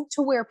 go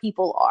to where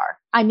people are.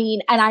 I mean,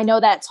 and I know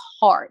that's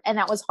hard, and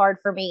that was hard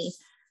for me.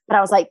 But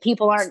I was like,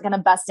 people aren't going to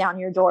bust down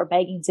your door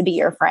begging to be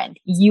your friend.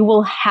 You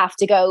will have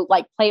to go,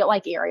 like, play it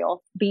like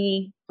Ariel,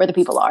 be where the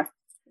people are.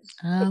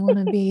 I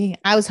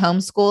was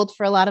homeschooled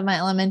for a lot of my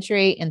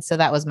elementary. And so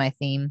that was my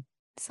theme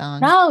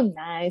song. Oh,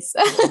 nice.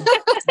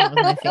 That was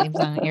my theme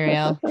song,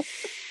 Ariel.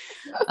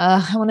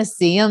 I want to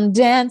see them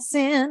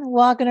dancing,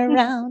 walking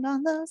around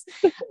on those.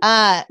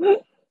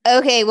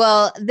 Okay.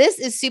 Well, this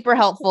is super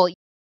helpful.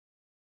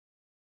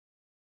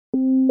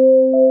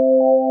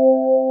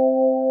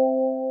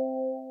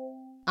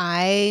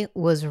 I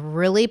was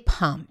really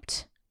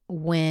pumped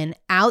when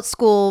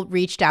OutSchool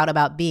reached out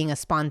about being a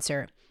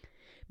sponsor,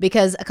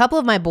 because a couple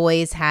of my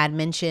boys had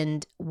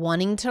mentioned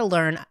wanting to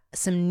learn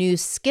some new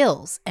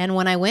skills. And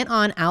when I went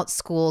on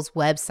OutSchool's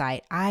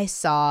website, I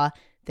saw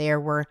there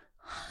were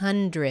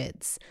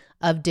hundreds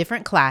of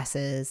different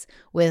classes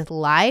with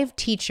live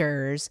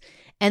teachers.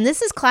 And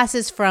this is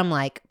classes from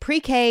like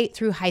pre-K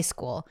through high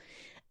school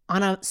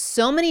on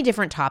so many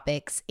different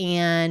topics.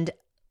 And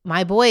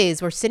my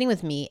boys were sitting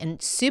with me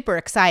and super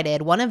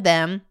excited. One of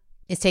them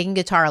is taking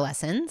guitar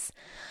lessons.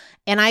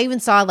 And I even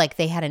saw like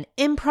they had an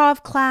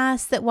improv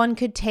class that one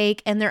could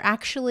take, and they're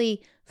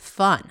actually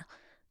fun.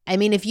 I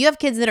mean, if you have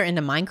kids that are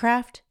into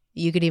Minecraft,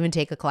 you could even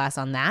take a class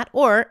on that,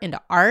 or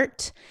into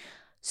art.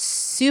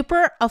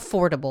 super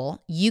affordable.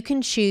 You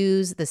can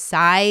choose the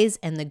size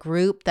and the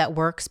group that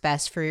works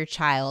best for your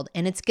child.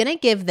 And it's going to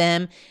give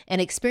them an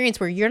experience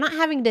where you're not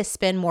having to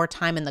spend more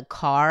time in the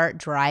car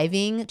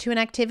driving to an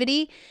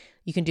activity.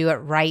 You can do it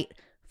right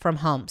from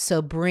home.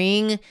 So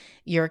bring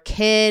your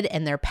kid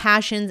and their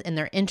passions and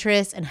their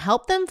interests and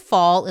help them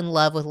fall in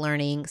love with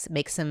learning,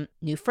 make some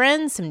new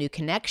friends, some new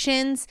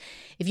connections.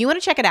 If you want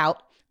to check it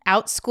out,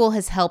 OutSchool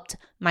has helped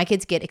my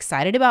kids get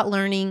excited about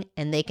learning,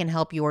 and they can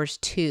help yours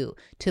too.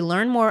 To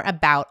learn more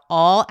about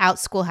all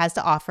OutSchool has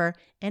to offer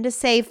and to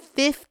save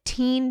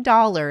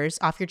 $15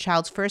 off your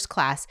child's first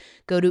class,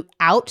 go to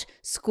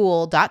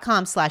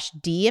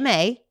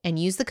outschool.com/DMA and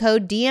use the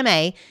code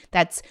DMA.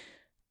 That's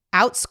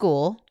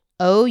OutSchool,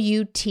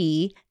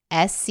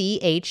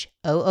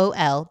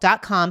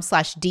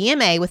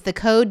 outschool.com/DMA with the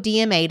code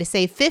DMA to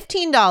save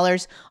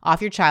 $15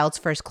 off your child's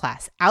first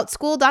class.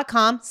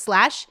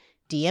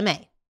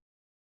 outschool.com/DMA.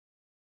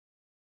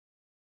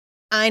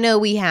 I know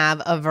we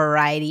have a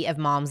variety of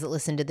moms that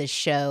listen to this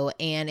show,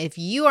 and if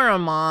you are a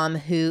mom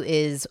who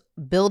is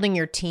building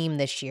your team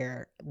this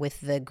year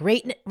with the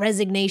great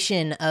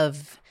resignation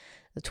of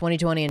the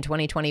 2020 and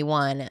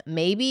 2021,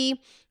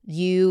 maybe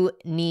you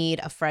need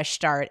a fresh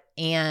start,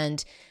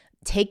 and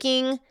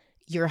taking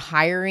your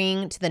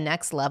hiring to the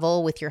next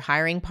level with your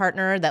hiring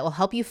partner that will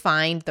help you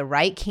find the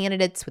right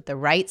candidates with the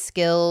right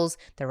skills,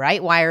 the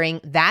right wiring,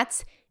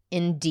 that's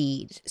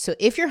Indeed. So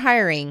if you're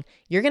hiring,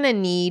 you're going to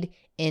need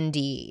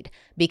Indeed,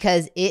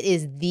 because it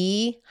is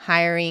the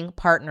hiring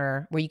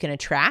partner where you can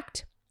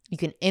attract, you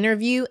can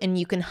interview, and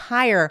you can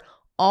hire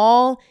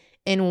all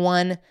in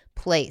one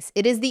place.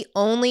 It is the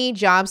only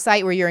job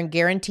site where you're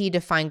guaranteed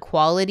to find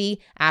quality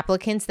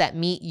applicants that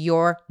meet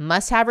your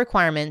must-have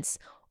requirements,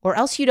 or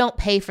else you don't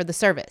pay for the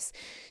service.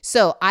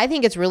 So I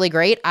think it's really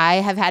great. I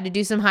have had to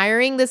do some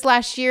hiring this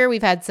last year.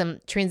 We've had some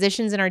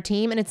transitions in our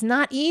team, and it's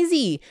not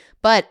easy,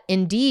 but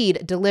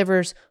Indeed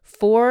delivers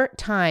 4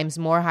 times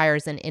more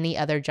hires than any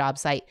other job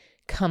site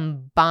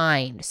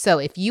combined. So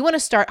if you want to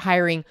start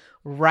hiring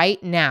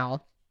right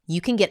now,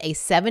 you can get a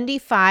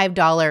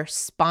 $75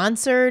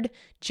 sponsored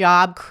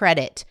job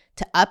credit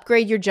to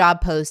upgrade your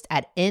job post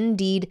at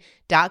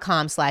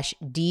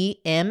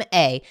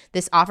Indeed.com/DMA.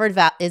 This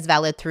offer is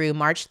valid through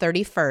March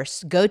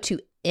 31st. Go to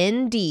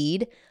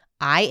Indeed,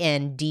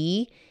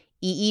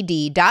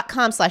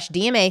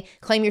 Indeed.com/DMA.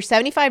 Claim your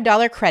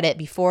 $75 credit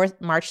before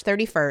March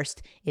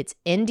 31st. It's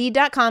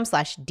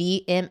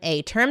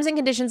Indeed.com/DMA. Terms and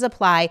conditions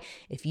apply.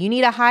 If you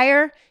need a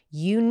hire,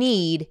 you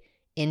need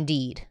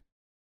Indeed.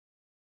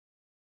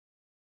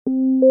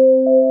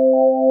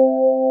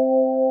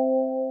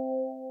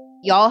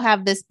 Y'all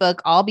have this book.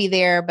 I'll be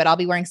there, but I'll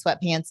be wearing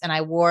sweatpants, and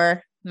I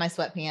wore my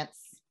sweatpants.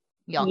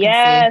 Y'all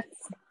can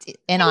see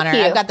in honor.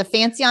 I've got the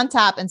fancy on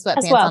top and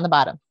sweatpants on the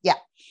bottom. Yeah.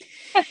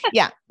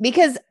 Yeah.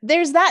 Because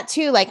there's that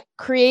too, like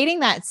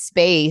creating that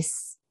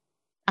space.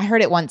 I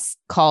heard it once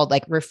called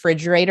like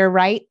refrigerator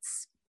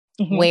rights,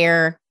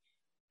 where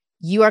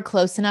you are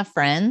close enough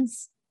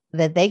friends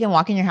that they can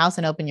walk in your house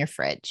and open your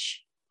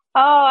fridge. Oh,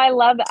 I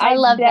love that. I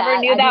never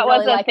that. knew that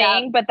was really a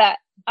thing, but that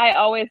I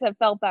always have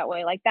felt that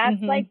way. Like that's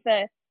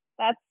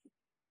that's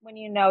when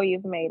you know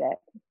you've made it.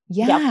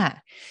 Yeah. Yep.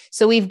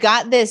 So we've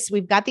got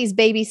these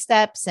baby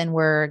steps, and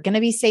we're going to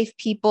be safe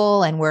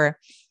people, and we're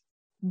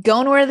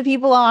going where the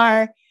people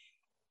are.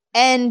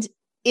 And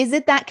is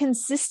it that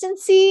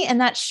consistency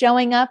and that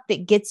showing up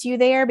that gets you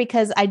there?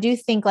 Because I do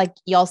think, like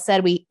y'all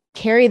said, we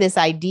carry this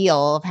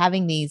ideal of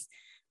having these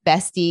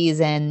besties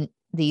and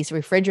these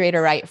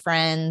refrigerator right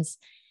friends,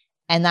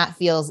 and that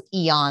feels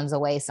eons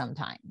away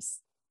sometimes.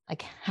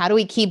 Like, how do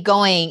we keep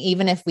going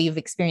even if we've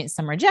experienced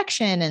some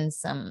rejection and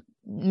some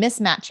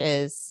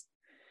mismatches?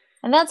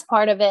 And that's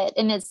part of it.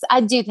 And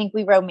I do think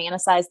we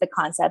romanticize the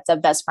concept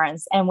of best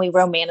friends, and we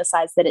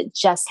romanticize that it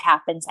just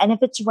happens. And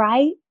if it's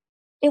right,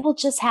 it will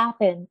just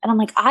happen. And I'm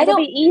like, it will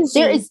be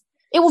easier.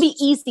 It will be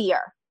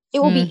easier.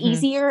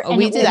 Oh,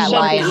 we do that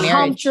in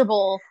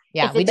comfortable.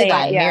 Yeah, we did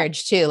that in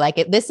marriage too. Like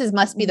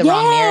must be the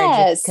wrong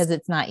marriage because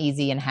it's not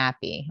easy and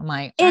happy. I'm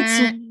like,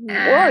 it's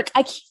work.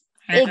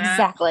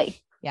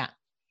 Exactly. Yeah.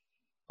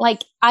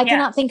 Like I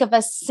cannot think of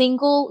a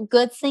single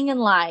good thing in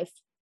life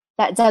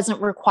that doesn't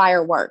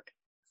require work.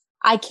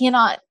 I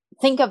cannot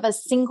think of a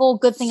single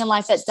good thing in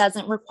life that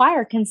doesn't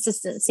require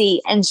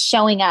consistency and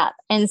showing up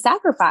and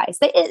sacrifice.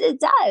 It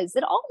does.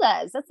 It all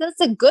does. That's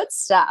the good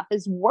stuff.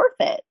 Is worth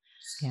it.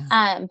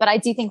 Yeah. But I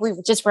do think we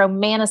just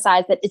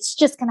romanticize that it's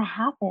just going to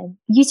happen.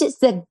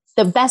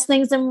 The best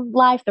things in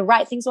life, the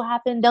right things will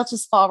happen. They'll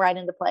just fall right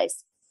into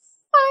place.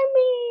 I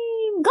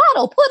mean, God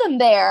will put them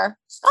there.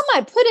 I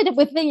might put it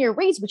within your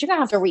reach, but you're going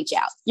to have to reach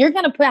out. You're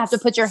going to have to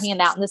put your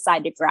hand out and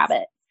decide to grab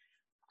it.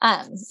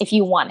 If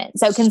you want it.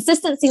 So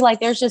consistency, like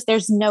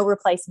there's no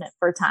replacement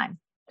for time.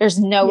 There's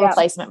no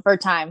replacement for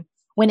time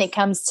when it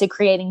comes to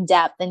creating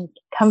depth and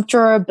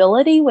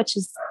comfortability, which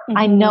is,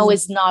 I know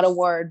is not a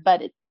word,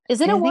 but is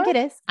it a word? I think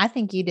it is. I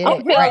think you did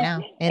it right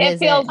now. It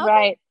feels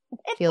right.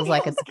 It feels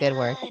like it's a good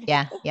word.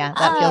 Yeah. Yeah.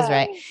 That feels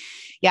right.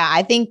 Yeah.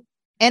 I think,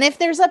 and if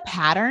there's a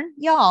pattern,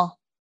 y'all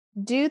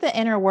do the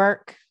inner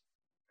work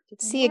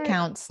see a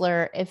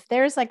counselor. If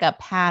there's like a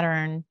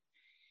pattern,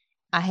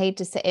 I hate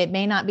to say, it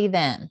may not be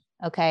them.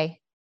 Okay.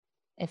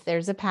 If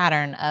there's a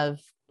pattern of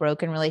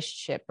broken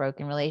relationship,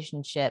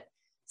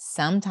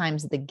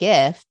 sometimes the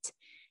gift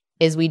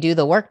is we do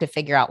the work to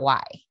figure out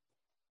why.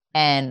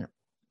 And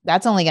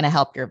that's only going to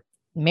help your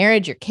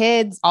marriage, your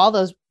kids, all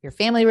those, your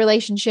family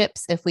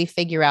relationships, if we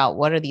figure out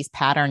what are these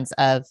patterns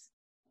of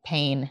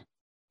pain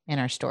in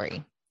our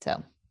story.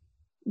 So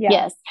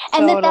yes.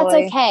 And that's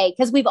okay.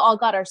 Cause we've all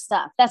got our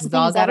stuff. That's the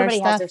thing, is everybody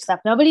has their stuff.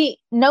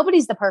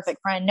 Nobody's the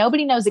perfect friend.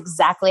 Nobody knows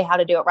exactly how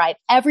to do it right.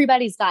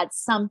 Everybody's got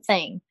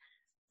something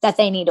that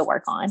they need to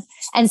work on.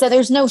 And so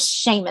there's no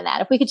shame in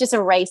that. If we could just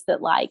erase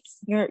that, like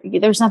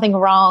there's nothing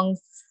wrong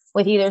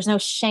with you. There's no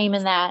shame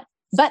in that,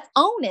 but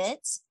own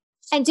it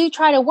and do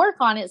try to work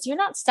on it. So you're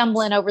not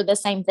stumbling over the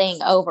same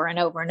thing over and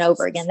over and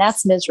over again.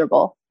 That's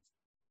miserable.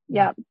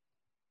 Yeah.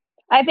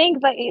 I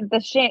think that the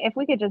shame, if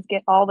we could just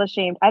get all the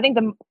shame, I think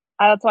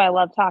that's why I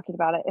love talking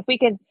about it. If we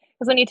could,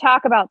 because when you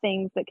talk about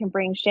things that can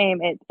bring shame,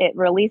 it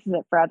releases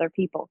it for other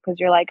people. Because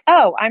you're like,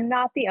 oh, I'm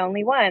not the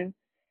only one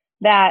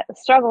that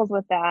struggles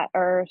with that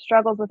or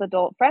struggles with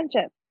adult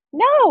friendship.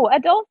 No,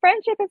 adult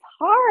friendship is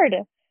hard.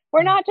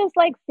 We're not just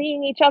like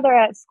seeing each other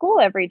at school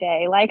every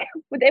day. Like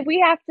if we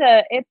have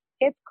to,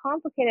 it's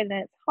complicated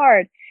and it's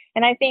hard.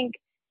 And I think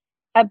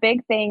a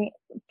big thing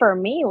for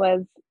me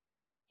was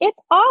it's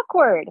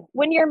awkward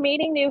when you're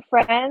meeting new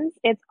friends.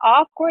 It's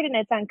awkward and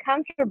it's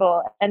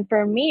uncomfortable. And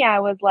for me, I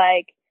was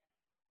like,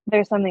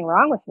 there's something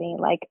wrong with me.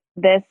 Like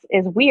this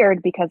is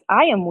weird because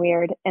I am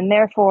weird and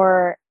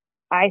therefore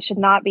I should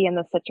not be in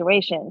this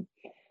situation.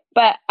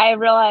 But I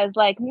realized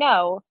like,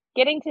 no,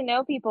 getting to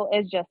know people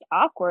is just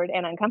awkward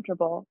and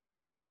uncomfortable,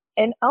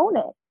 and own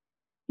it.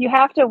 You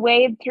have to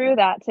wade through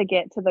that to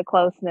get to the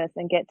closeness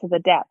and get to the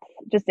depth.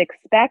 Just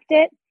expect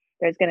it.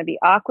 There's going to be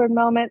awkward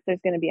moments.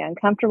 There's going to be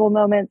uncomfortable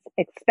moments.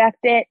 Expect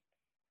it,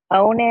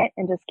 own it,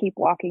 and just keep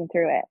walking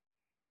through it.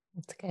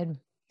 That's good.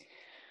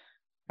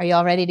 Are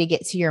y'all ready to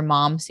get to your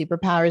mom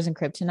superpowers and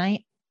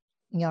kryptonite?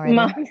 Y'all ready?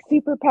 Mom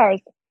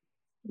superpowers.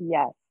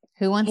 Yes.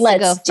 Who wants to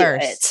go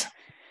first?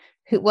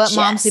 What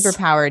mom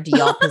superpower do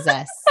y'all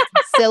possess?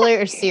 Silly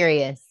or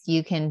serious?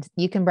 You can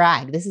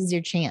brag. This is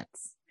your chance.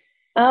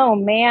 Oh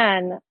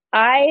man.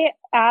 I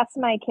asked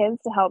my kids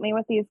to help me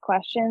with these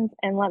questions,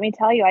 and let me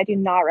tell you, I do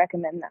not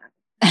recommend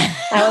that.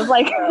 I was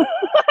like,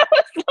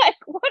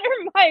 what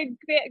are my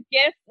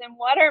gifts and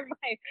what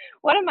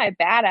am I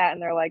bad at?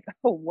 And they're like,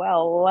 oh,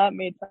 well, let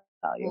me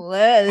tell you.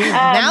 Well,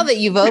 now that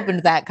you've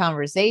opened that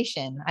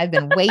conversation, I've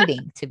been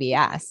waiting to be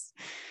asked.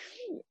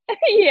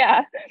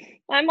 Yeah.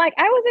 I'm like,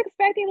 I was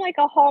expecting like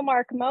a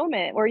Hallmark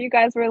moment where you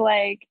guys were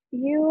like,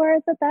 you are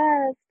the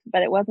best,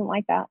 but it wasn't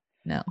like that.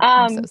 No,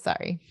 I'm so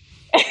sorry.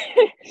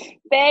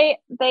 They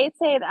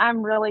say that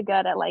I'm really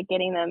good at like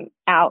getting them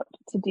out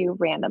to do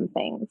random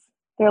things.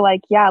 They're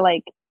like, yeah,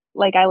 like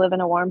I live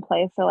in a warm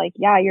place. So like,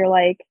 yeah, you're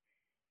like,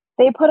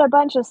 they put a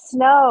bunch of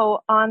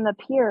snow on the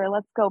pier.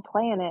 Let's go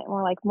play in it. And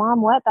we're like,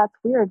 Mom, what? That's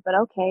weird, but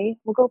okay,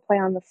 we'll go play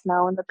on the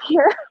snow and the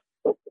pier.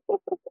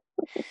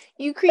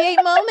 You create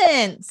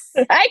moments.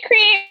 I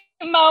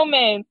create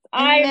moments.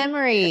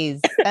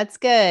 Memories. That's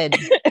good.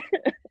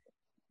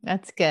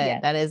 That's good.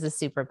 Yes. That is a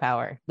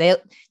superpower.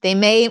 They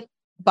may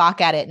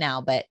balk at it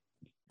now, but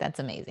that's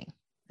amazing.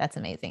 That's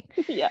amazing.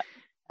 Yeah.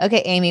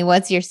 Okay, Amy,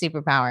 what's your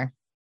superpower?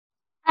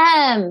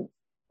 I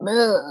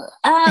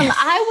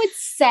would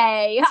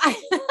say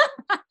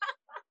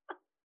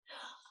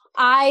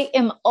I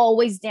am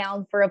always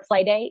down for a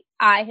play date.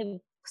 I have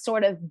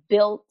sort of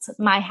built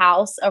my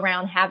house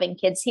around having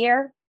kids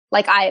here.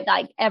 Like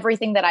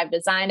everything that I've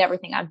designed,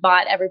 everything I've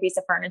bought, every piece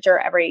of furniture,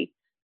 every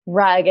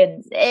rug,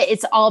 and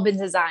it's all been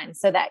designed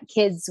so that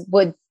kids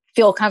would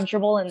feel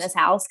comfortable in this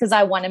house, because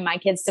I wanted my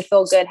kids to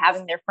feel good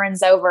having their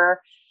friends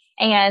over.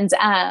 And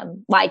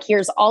like,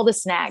 here's all the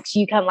snacks.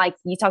 You come, like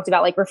you talked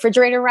about, like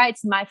refrigerator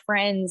rights. My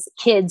friends'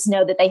 kids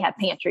know that they have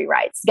pantry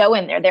rights. Go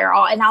in there. They're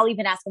all, and I'll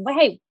even ask them, well,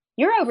 hey,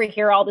 you're over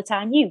here all the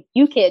time.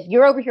 You kid,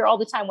 you're over here all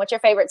the time. What's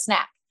your favorite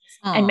snack?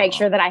 Aww. And make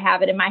sure that I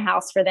have it in my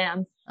house for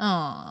them.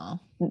 Aww.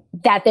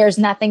 That there's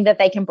nothing that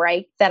they can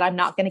break, that I'm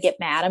not going to get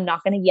mad. I'm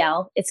not going to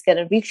yell. It's going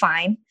to be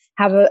fine.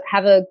 Have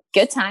a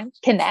good time,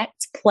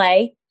 connect,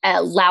 play.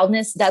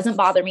 Loudness doesn't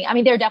bother me. I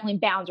mean, there are definitely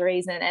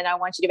boundaries, and I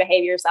want you to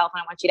behave yourself,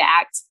 and I want you to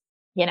act,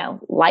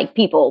 like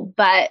people.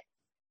 But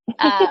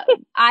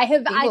I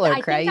think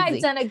I've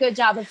done a good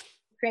job of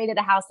created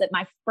a house that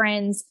my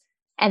friends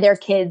and their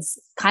kids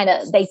kind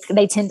of,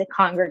 they tend to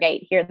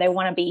congregate here. They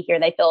want to be here.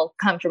 They feel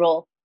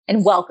comfortable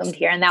and welcomed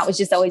here. And that was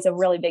just always a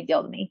really big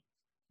deal to me.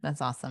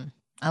 That's awesome.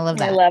 I love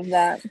that. I love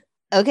that.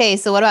 Okay.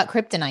 So what about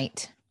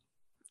kryptonite?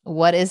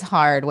 What is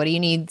hard? What do you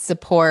need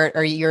support,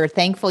 or you're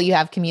thankful you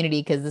have community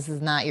because this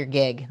is not your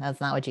gig?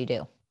 That's not what you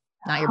do.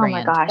 Not your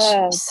brand. Oh my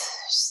gosh.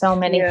 So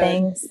many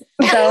things.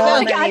 I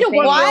had to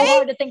work so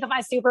hard to think of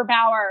my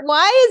superpower.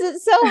 Why is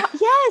it so?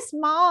 Yes,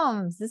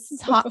 moms. This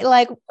is hot.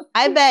 Like,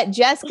 I bet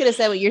Jess could have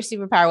said what your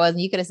superpower was,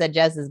 and you could have said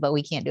Jess's, but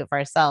we can't do it for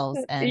ourselves.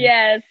 And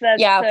yes,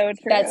 that's so true.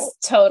 That's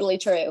totally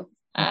true.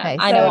 Okay,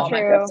 I know all my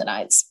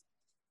kryptonites.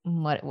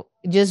 What?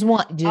 Just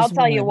one. I'll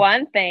tell you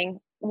one thing.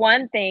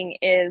 One thing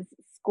is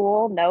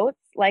school notes,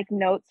 like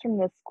notes from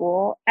the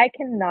school. I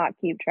cannot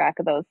keep track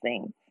of those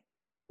things.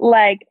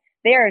 Like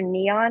they are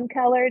neon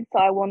colored, so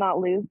I will not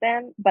lose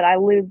them, but I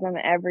lose them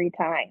every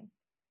time.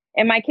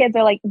 And my kids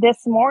are like,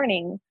 this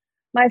morning,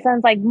 my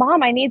son's like,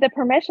 Mom, I need the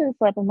permission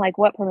slip. I'm like,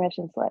 what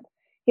permission slip?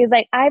 He's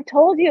like, I've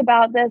told you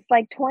about this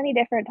like 20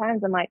 different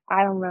times. I'm like,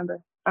 I don't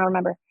remember.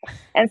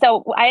 And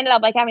so I ended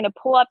up like having to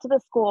pull up to the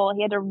school.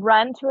 He had to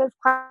run to his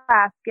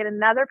class, get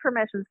another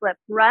permission slip,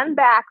 run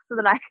back so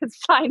that I could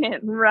sign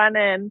it and run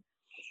in.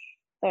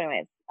 So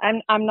anyways,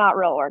 I'm not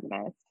real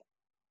organized.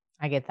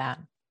 I get that.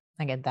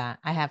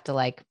 I have to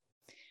like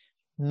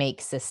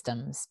make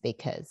systems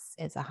because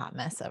it's a hot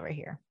mess over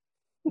here.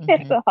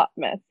 It's a hot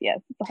mess. Yes,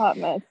 it's a hot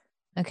mess.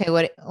 Okay,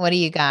 what do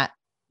you got,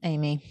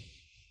 Amy?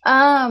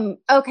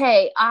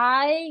 Okay,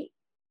 I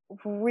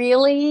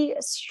really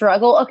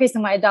struggle. Okay, so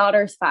my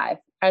daughter's 5.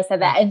 I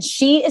said that, and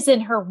she is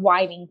in her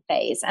whining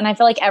phase. And I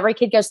feel like every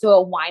kid goes through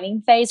a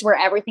whining phase where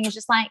everything is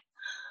just like,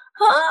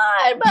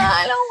 hi, but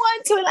I don't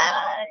want to.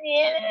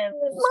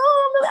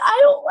 Mom, I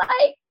don't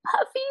like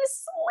puffy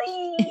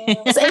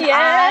sleeves. And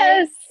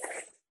yes.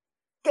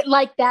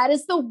 Like that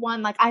is the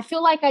one. Like I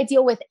feel like I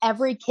deal with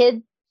every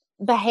kid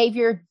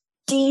behavior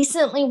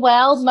decently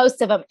well,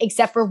 most of them,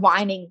 except for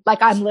whining.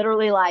 Like I'm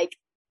literally like,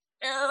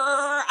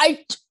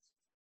 I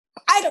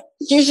don't,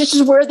 you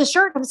just wear the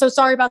shirt. I'm so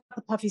sorry about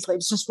the puffy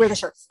sleeves. Just wear the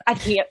shirt. I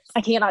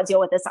cannot deal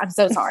with this. I'm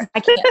so sorry. I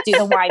can't do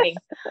the whining.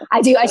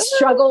 I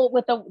struggle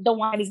with the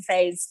whining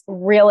phase.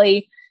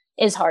 Really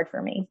is hard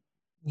for me.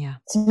 Yeah.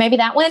 So maybe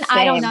that one. Same.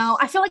 I don't know.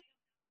 I feel like,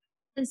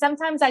 and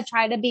sometimes I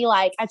try to be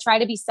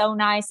so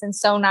nice and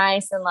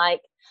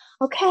like,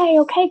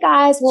 okay,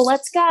 guys, well,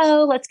 let's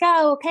go.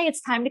 Okay.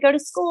 It's time to go to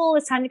school.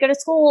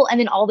 And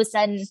then all of a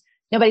sudden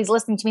nobody's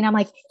listening to me. And I'm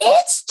like,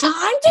 it's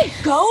time to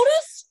go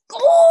to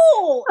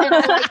school. And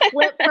I like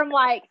flip from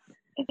like,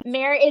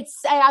 Mary,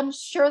 I'm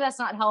sure that's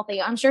not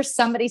healthy. I'm sure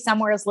somebody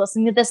somewhere is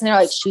listening to this and they're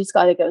like, she's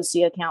got to go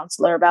see a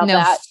counselor about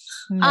that.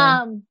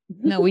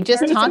 No, we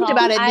just talked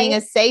about it being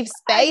a safe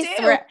space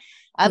where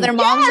other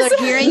moms are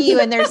hearing you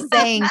and they're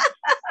saying,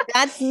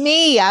 that's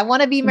me. I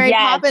want to be Mary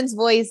Poppins'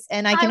 voice.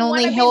 And I can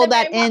only hold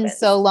that in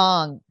so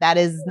long. That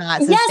is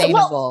not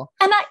sustainable.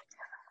 And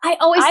I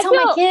always tell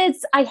my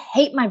kids, I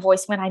hate my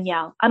voice when I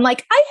yell. I'm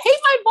like, I hate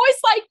my voice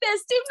like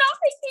this. Do not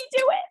make me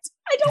do it.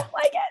 I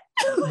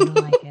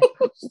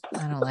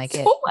don't like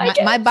it.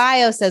 My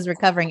bio says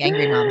recovering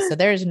angry mom. So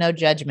there's no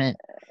judgment.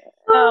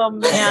 Oh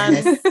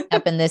man.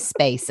 Up in this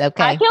space.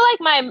 Okay. I feel like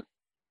my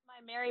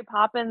Mary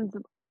Poppins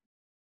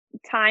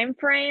time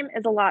frame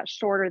is a lot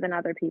shorter than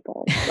other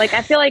people's. Like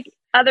I feel like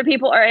other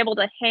people are able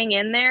to hang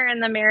in there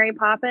in the Mary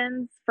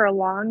Poppins for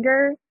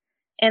longer.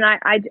 And I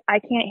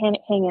can't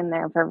hang in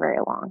there for very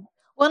long.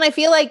 Well, and I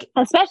feel like,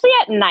 especially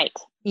at night.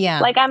 Yeah.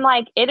 Like I'm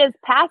like, it is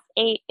past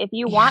 8. If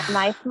you want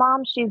nice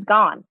mom, she's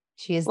gone.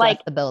 She has like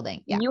left the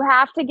building. Yeah. You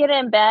have to get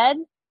in bed.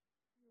 You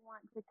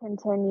want to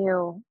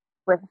continue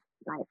with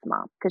nice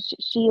mom because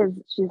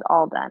she's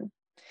all done.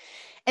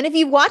 And if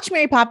you watch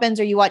Mary Poppins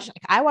or you watch,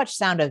 like I watched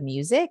Sound of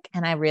Music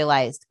and I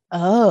realized,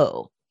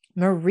 oh,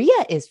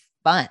 Maria is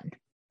fun.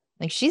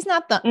 Like she's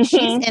not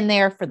she's in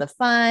there for the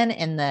fun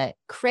and the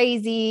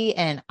crazy.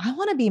 And I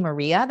want to be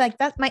Maria. Like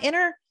that's my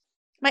inner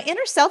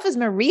self is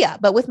Maria,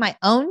 but with my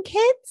own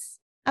kids,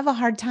 I have a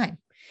hard time.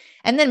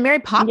 And then Mary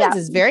Poppins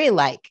is very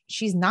like,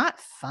 she's not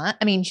fun.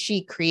 I mean,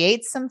 she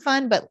creates some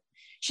fun, but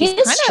she's kind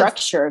of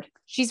structured.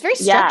 She's very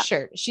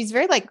structured. She's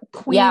very like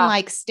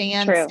queen-like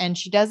stance. True. And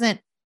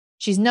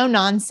she's no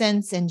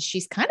nonsense and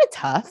she's kind of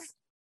tough.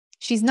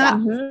 She's not,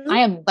 I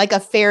am like a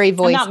fairy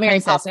voice. I'm not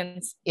Mary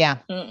Poppins. Yeah.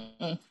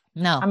 Mm-mm.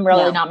 No, I'm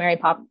really not Mary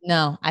Poppins.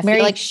 No, I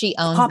feel like she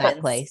owns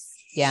that place.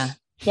 Yeah.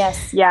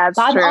 Yes. Yeah.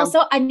 But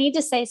also, I need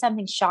to say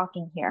something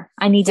shocking here.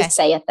 I need to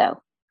say it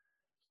though.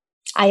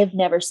 I have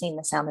never seen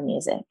The Sound of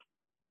Music.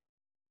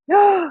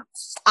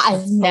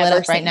 I've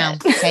never seen right now.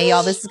 Okay,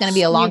 y'all, this is going to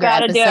be a longer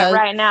episode. You gotta do it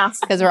right now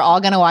because we're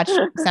all going to watch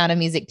Sound of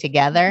Music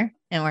together,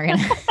 and we're going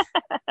to.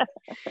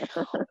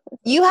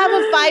 You have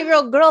a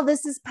 5-year-old girl.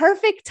 This is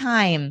perfect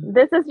time.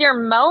 This is your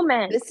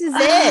moment. This is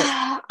it.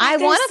 I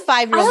want a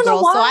 5-year-old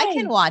girl, so I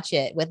can watch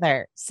it with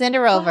her. Send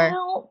her over.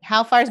 Well,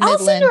 how far is Midland?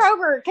 I'll send her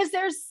over because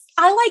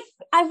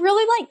I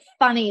really like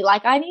funny.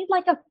 Like I need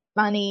like a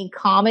funny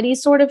comedy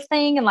sort of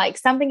thing, and like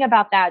something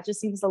about that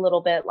just seems a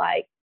little bit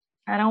like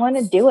I don't want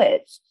to do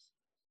it.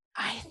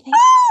 I think.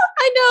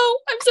 I know.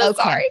 I'm so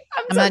sorry.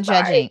 I'm not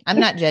judging. I'm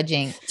not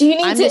judging. Do you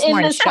need to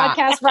end this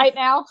podcast right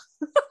now?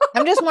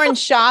 I'm just more in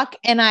shock,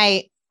 and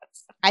I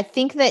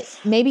think that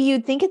maybe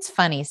you'd think it's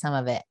funny, some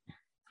of it.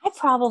 I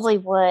probably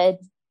would.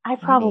 I'd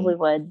probably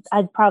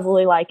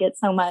like it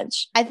so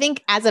much. I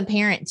think as a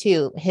parent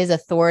too, his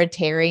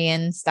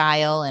authoritarian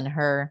style and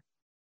her,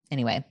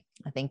 anyway,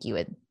 I think you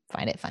would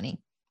find it funny,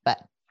 but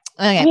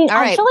okay. I mean, all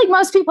right. I feel like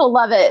most people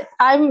love it.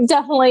 I'm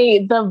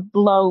definitely the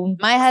lone.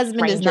 My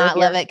husband does not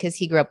love it because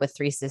he grew up with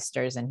 3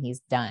 sisters and he's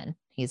done.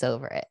 He's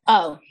over it.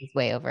 Oh, he's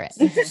way over it.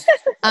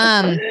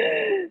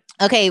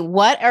 Okay.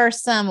 What are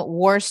some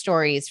war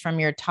stories from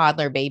your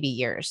toddler baby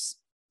years?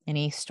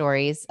 Any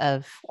stories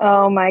of?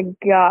 Oh my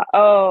God.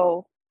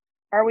 Oh,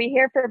 are we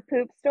here for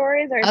poop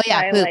stories or Oh should yeah,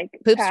 I poop. like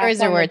Poop pass stories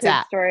are on where the it's poop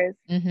at. stories?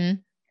 Mm-hmm.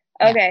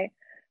 Yeah. Okay.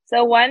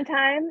 So one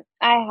time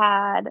I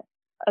had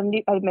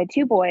my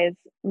two boys.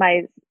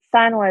 My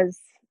son was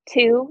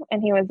 2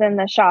 and he was in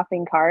the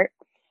shopping cart.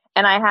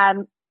 And I had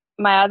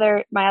my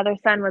other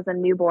son was a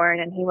newborn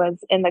and he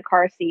was in the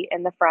car seat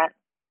in the front.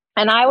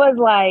 And I was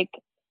like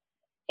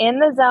in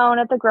the zone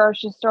at the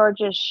grocery store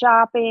just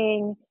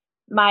shopping.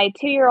 My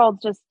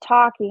 2-year-old's just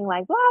talking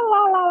like la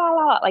la la la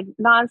la like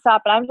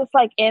nonstop, and I'm just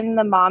like in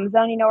the mom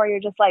zone, where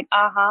you're just like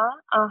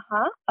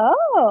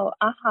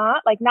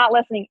like not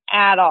listening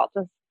at all,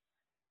 just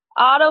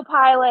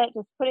autopilot,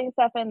 just putting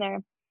stuff in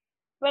there.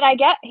 But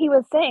he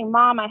was saying,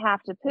 "Mom, I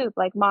have to poop,"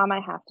 like "Mom, I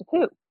have to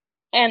poop,"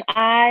 and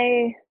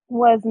I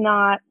was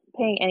not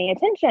paying any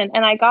attention.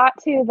 And I got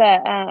to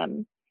the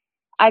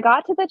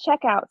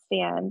checkout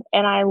stand,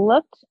 and I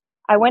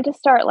went to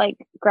start like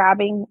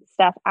grabbing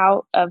stuff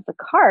out of the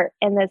cart,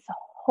 and this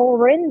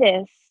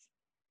horrendous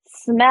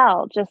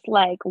smell just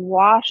like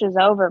washes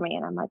over me.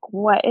 And I'm like,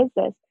 what is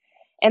this?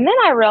 And then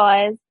I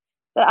realized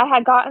that I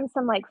had gotten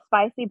some like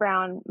spicy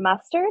brown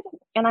mustard.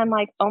 And I'm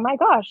like, oh my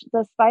gosh,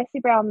 the spicy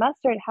brown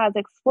mustard has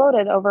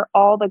exploded over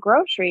all the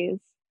groceries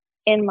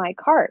in my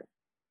cart.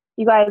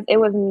 You guys, it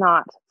was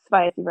not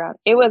spicy brown.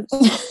 It was,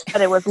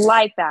 but it was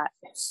like that.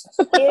 His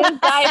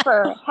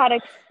diaper had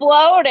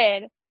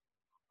exploded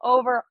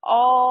over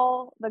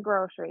all the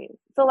groceries.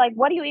 So like,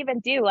 what do you even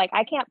do? Like,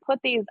 I can't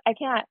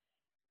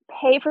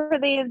pay for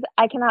these.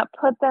 I cannot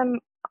put them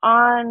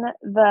on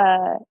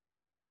the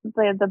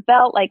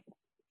belt. Like,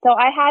 so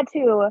I had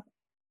to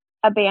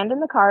abandon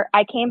the cart.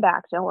 I came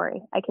back. Don't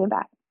worry. I came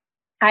back.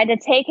 I had to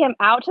take him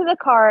out to the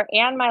car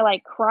and my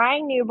like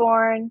crying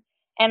newborn.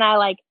 And I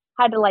like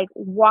had to like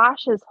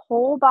wash his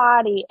whole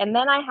body. And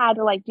then I had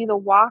to like do the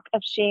walk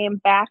of shame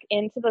back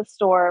into the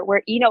store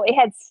where, it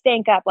had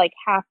stank up like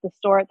half the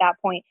store at that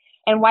point,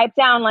 and wipe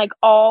down like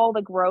all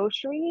the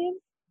groceries.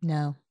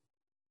 No.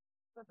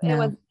 It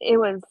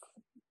was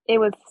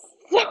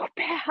so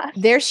bad.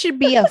 There should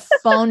be a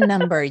phone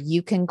number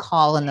you can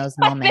call in those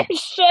moments. There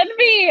should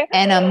be.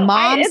 And a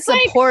mom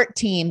support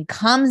team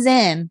comes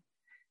in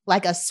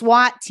like a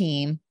SWAT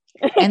team,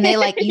 and they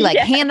like, you like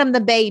hand them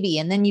the baby,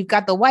 and then you've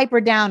got the wiper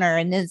downer,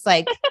 and it's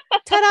like,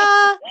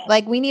 ta-da.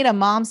 Like, we need a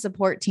mom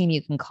support team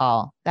you can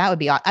call. That would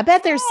be awesome. I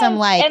bet there's some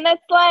like, and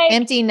that's like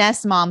empty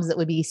nest moms that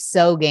would be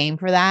so game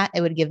for that.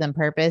 It would give them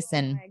purpose.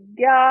 And oh my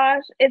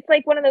gosh, it's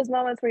like one of those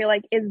moments where you're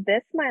like, is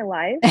this my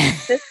life?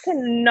 This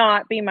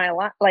cannot be my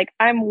life. Like,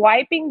 I'm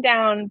wiping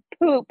down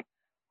poop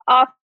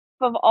off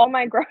of all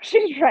my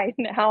groceries right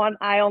now on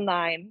aisle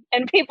 9,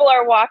 and people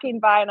are walking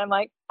by, and I'm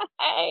like,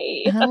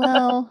 hey,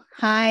 hello,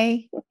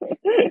 hi,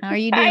 how are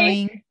you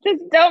doing?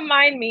 Just don't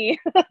mind me.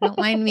 Don't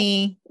mind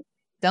me.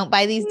 Don't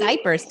buy these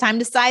diapers. Time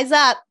to size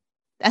up.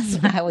 That's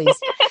what I always,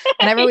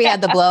 whenever we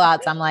had the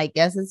blowouts, I'm like,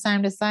 guess it's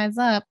time to size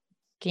up.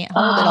 Can't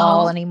hold it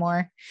all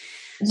anymore.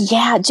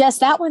 Yeah, Jess,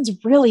 that one's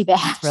really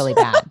bad. It's really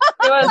bad.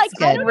 It was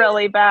like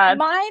really bad.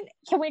 Mine,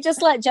 can we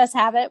just let Jess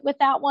have it with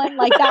that one?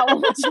 Like, that one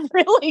was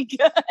really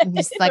good.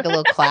 Just like a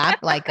little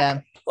clap, like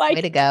a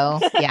way to go.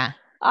 Yeah.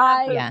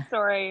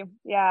 Story.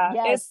 Yeah.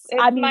 Yes.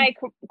 It's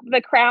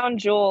the crown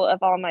jewel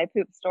of all my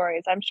poop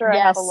stories. I'm sure I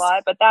have a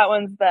lot, but that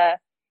one's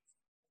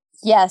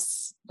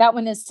yes, that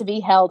one is to be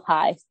held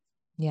high.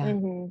 Yeah.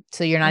 Mm-hmm.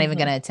 So you're not even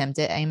going to attempt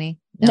it, Amy?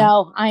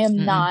 No, I am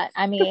not.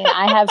 I mean,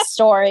 I have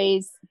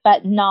stories,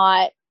 but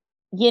not,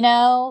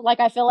 like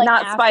I feel like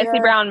not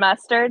spicy brown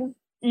mustard.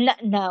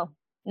 No.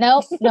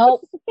 Nope.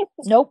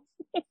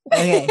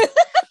 Okay.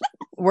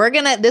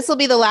 This will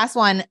be the last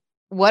one.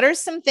 What are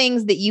some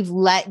things that you've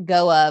let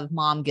go of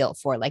mom guilt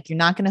for? Like, you're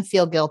not going to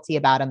feel guilty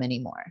about them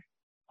anymore.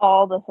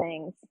 All the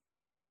things.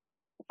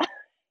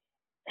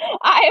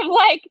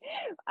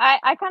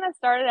 I kind of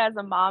started as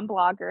a mom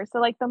blogger. So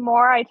like, the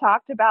more I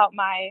talked about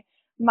my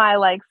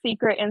like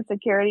secret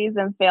insecurities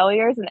and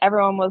failures, and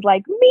everyone was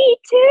like, me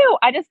too,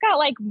 I just got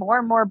like more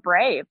and more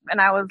brave. And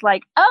I was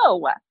like,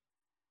 oh,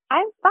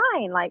 I'm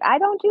fine. Like, I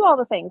don't do all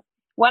the things.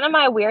 One of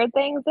my weird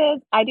things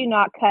is I do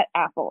not cut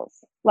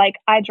apples. Like,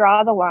 I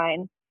draw the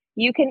line.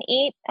 You can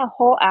eat a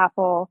whole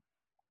apple.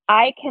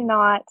 I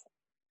cannot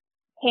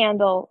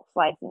handle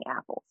slicing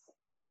apples.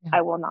 Yeah.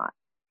 I will not.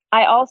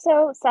 I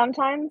also,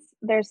 sometimes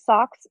there's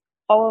socks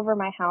all over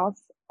my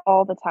house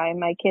all the time.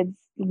 My kids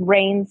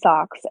rain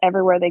socks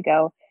everywhere they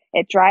go.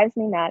 It drives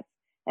me nuts.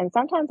 And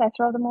sometimes I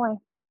throw them away.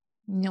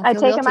 I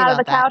take them out of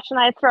the couch and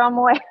I throw them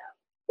away.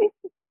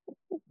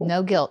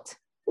 No guilt.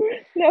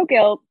 No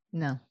guilt.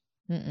 No.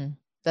 Mm-mm.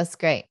 That's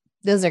great.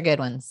 Those are good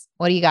ones.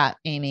 What do you got,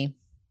 Amy?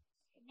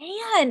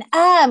 Man,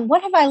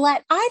 what have I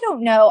let? I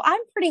don't know.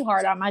 I'm pretty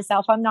hard on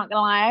myself. I'm not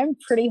gonna lie. I'm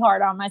pretty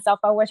hard on myself.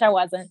 I wish I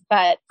wasn't,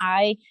 but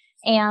I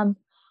am.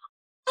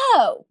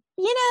 Oh,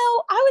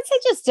 I would say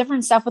just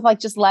different stuff with like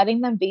just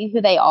letting them be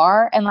who they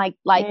are. And like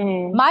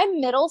my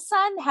middle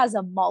son has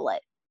a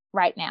mullet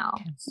right now.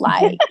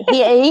 Like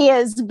he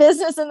is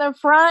business in the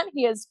front.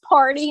 He is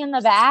party in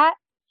the back.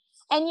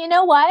 And you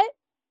know what?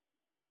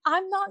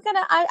 I'm not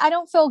gonna, I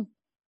don't feel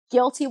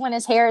guilty when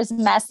his hair is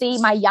messy.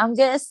 My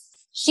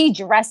youngest, she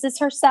dresses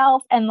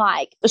herself and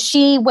like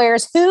she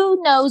wears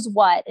who knows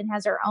what and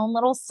has her own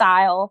little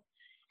style.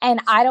 And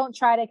I don't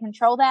try to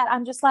control that.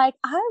 I'm just like,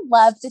 I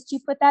love that you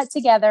put that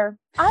together.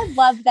 I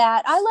love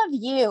that. I love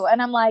you.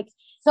 And I'm like,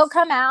 he'll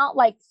come out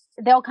like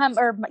they'll come,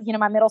 or, you know,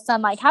 my middle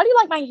son, like, how do you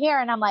like my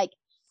hair? And I'm like,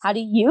 how do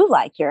you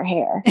like your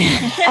hair?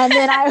 And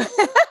then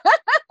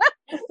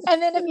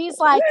and then if he's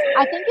like,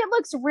 I think it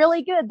looks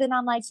really good. Then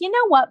I'm like, you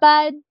know what,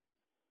 bud?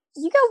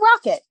 You go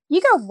rock it.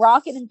 You go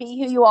rock it and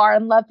be who you are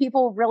and love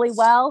people really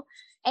well.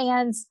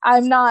 And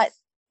I'm not,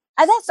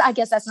 I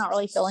guess that's not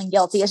really feeling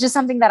guilty. It's just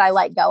something that I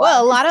let go of.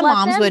 Well, a lot of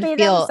moms would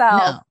feel,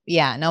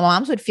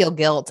 moms would feel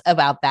guilt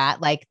about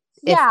that. Like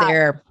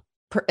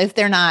if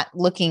they're not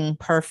looking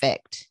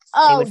perfect,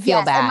 they would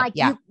feel bad. And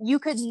like you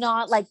could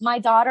not, like my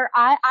daughter,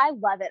 I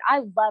love it.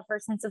 I love her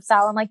sense of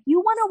style. I'm like, you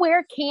want to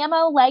wear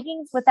camo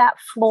leggings with that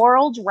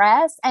floral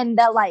dress and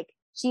the like,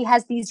 she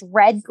has these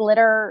red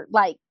glitter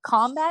like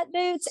combat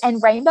boots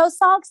and rainbow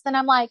socks. Then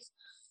I'm like,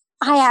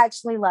 I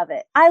actually love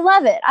it. I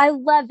love it. I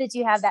love that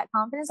you have that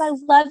confidence. I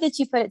love that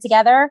you put it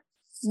together.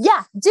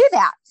 Yeah, do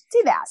that.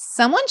 Do that.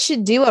 Someone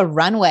should do a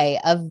runway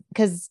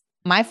because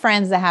my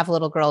friends that have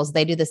little girls,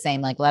 they do the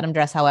same, like let them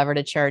dress however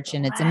to church.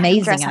 And it's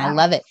amazing. And I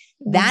love it.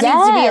 That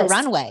needs to be a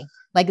runway.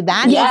 Like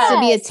that needs to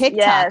be a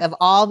TikTok of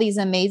all these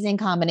amazing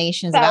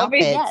combinations of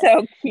outfits. That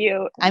would be so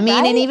cute. I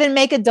mean, and even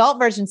make adult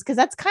versions because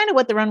that's kind of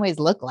what the runways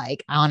look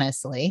like,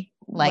 honestly.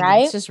 Like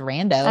it's just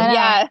random.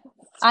 Yeah.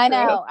 I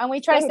know. And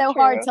we try so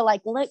hard to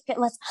like, let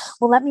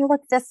me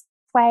look this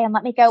way and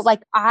let me go.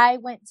 Like I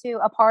went to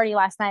a party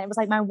last night. It was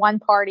like my one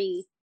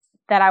party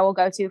that I will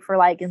go to for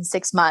like in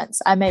 6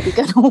 months. I maybe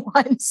go to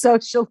one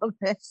social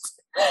event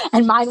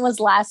and mine was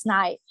last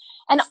night.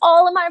 And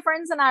all of my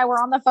friends and I were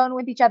on the phone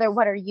with each other.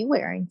 What are you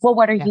wearing? Well,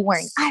 what are you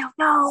wearing? I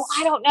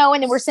don't know.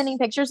 And then we're sending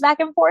pictures back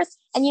and forth.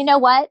 And you know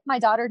what? My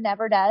daughter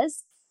never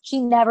does.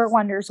 She never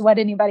wonders what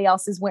anybody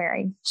else is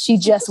wearing. She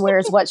just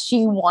wears what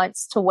she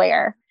wants to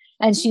wear.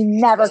 And she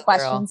never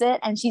questions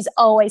it. And she's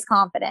always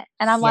confident.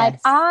 And I'm like,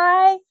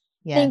 I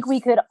think we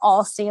could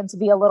all stand to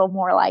be a little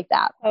more like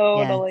that.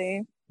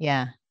 Totally.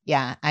 Yeah.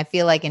 Yeah. I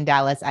feel like in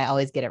Dallas, I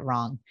always get it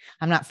wrong.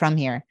 I'm not from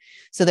here.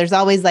 So there's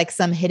always like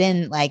some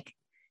hidden, like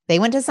they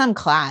went to some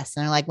class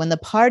and they're like, when the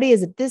party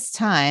is at this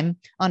time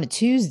on a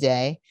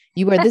Tuesday,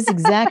 you wear this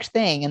exact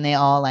thing. And they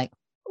all like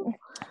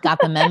got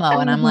the memo.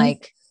 And I'm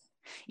like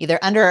either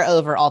under or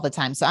over all the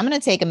time. So I'm going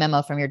to take a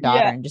memo from your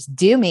daughter and just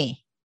do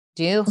me.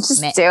 Do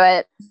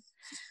it.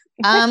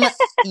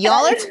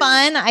 Y'all are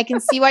fun. I can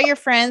see why you're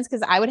friends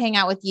because I would hang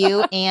out with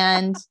you.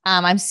 And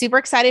I'm super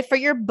excited for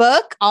your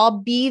book. I'll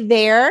be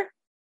there,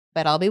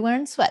 but I'll be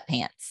wearing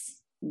sweatpants.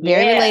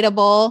 Very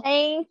relatable.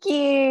 Thank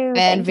you.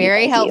 And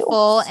very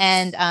helpful.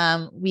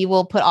 And we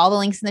will put all the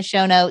links in the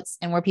show notes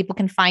and where people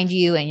can find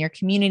you and your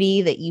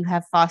community that you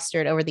have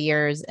fostered over the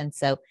years. And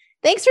so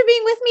thanks for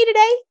being with me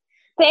today.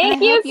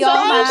 Thank you so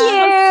much.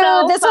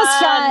 This was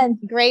fun.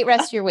 Great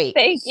rest of your week.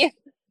 Thank you.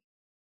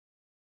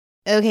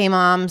 Okay,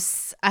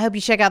 moms, I hope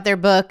you check out their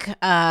book,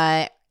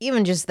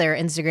 even just their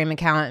Instagram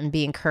account and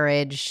be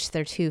encouraged.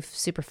 They're two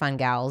super fun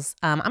gals.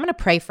 I'm going to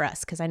pray for us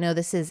because I know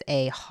this is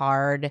a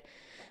hard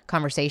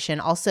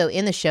conversation. Also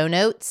in the show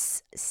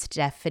notes,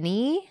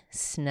 Stephanie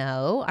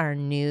Snow, our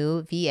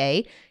new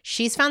VA,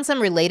 she's found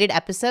some related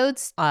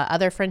episodes,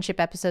 other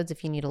friendship episodes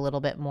if you need a little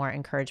bit more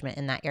encouragement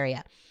in that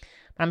area.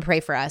 But I'm going to pray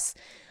for us.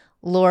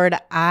 Lord,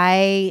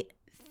 I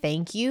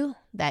thank you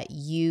that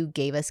you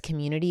gave us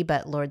community,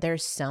 but Lord,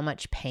 there's so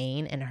much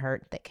pain and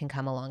hurt that can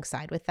come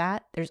alongside with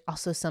that. There's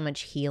also so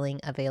much healing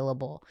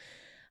available.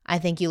 I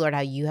thank you, Lord, how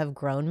you have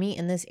grown me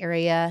in this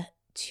area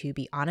to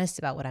be honest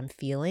about what I'm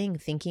feeling,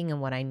 thinking,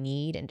 and what I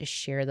need, and to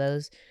share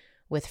those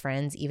with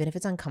friends, even if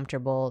it's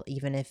uncomfortable,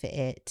 even if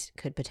it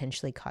could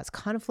potentially cause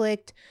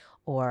conflict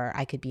or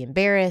I could be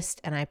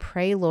embarrassed. And I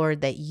pray,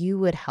 Lord, that you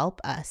would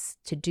help us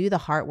to do the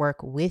heart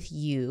work with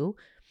you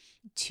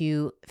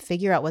to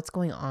figure out what's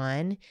going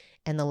on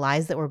and the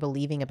lies that we're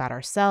believing about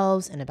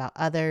ourselves and about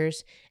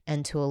others,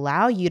 and to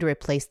allow you to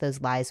replace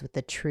those lies with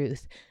the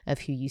truth of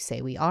who you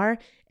say we are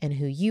and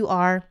who you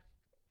are,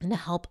 and to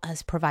help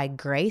us provide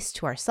grace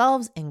to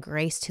ourselves and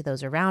grace to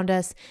those around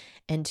us,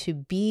 and to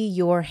be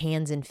your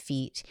hands and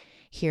feet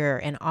here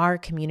in our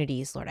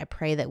communities. Lord, I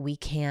pray that we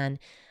can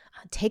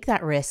take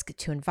that risk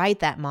to invite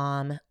that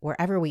mom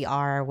wherever we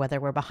are,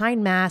 whether we're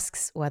behind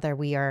masks, whether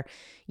we are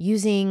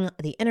using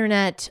the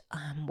internet,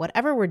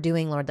 whatever we're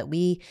doing, Lord, that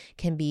we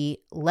can be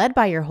led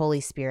by your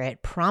Holy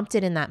Spirit,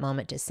 prompted in that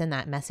moment to send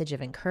that message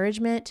of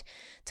encouragement,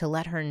 to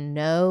let her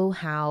know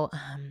how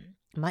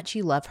much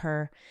you love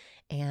her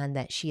and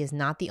that she is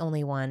not the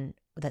only one,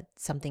 that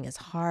something is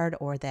hard,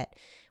 or that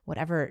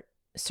whatever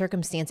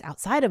circumstance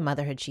outside of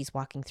motherhood she's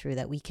walking through,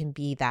 that we can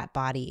be that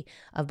body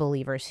of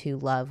believers who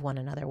love one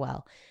another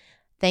well.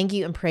 Thank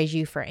you and praise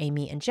you for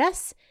Amy and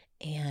Jess.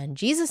 In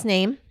Jesus'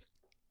 name,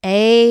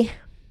 amen.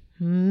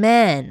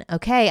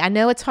 Okay, I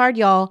know it's hard,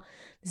 y'all.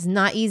 This is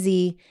not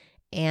easy.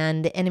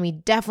 And the enemy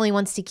definitely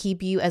wants to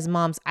keep you as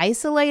moms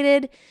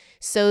isolated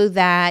so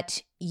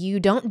that you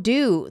don't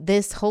do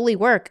this holy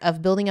work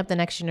of building up the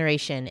next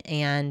generation.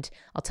 And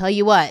I'll tell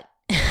you what,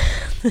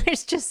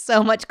 there's just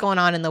so much going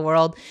on in the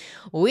world.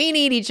 We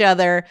need each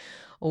other.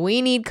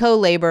 We need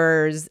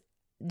co-laborers.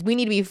 We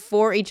need to be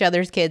for each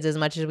other's kids as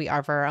much as we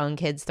are for our own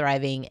kids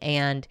thriving.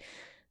 And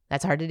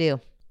that's hard to do.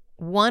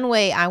 One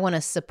way I want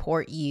to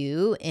support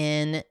you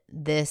in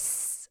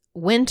this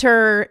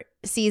winter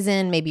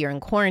season, maybe you're in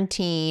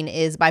quarantine,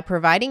 is by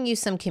providing you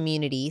some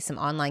community, some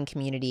online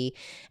community.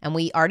 And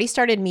we already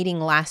started meeting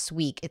last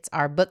week. It's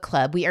our book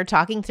club. We are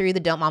talking through the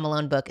Don't Mom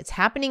Alone book. It's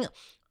happening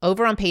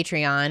over on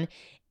Patreon.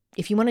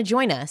 If you want to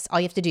join us,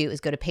 all you have to do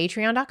is go to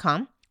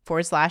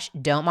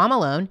patreon.com/Don't Mom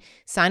Alone,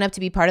 sign up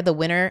to be part of the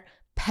winter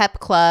pep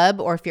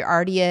club, or if you're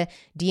already a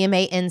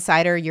DMA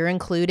insider, you're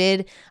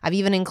included. I've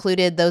even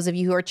included those of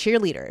you who are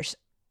cheerleaders.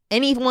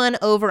 Anyone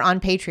over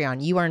on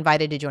Patreon, you are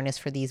invited to join us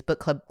for these book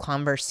club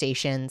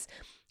conversations.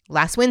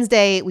 Last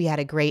Wednesday, we had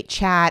a great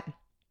chat.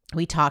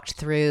 We talked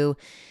through,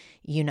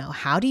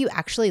 how do you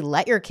actually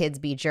let your kids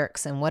be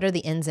jerks and what are the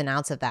ins and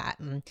outs of that?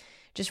 And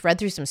just read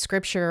through some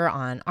scripture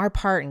on our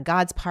part and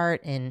God's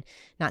part and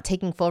not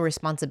taking full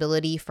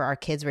responsibility for our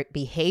kids'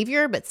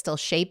 behavior, but still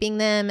shaping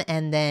them.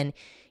 And then,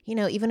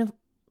 even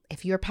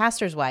if you're a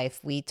pastor's wife,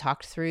 we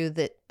talked through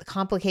the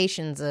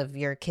complications of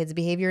your kids'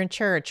 behavior in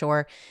church,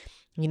 or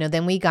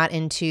then we got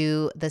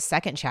into the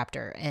second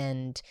chapter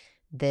and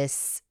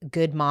this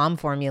good mom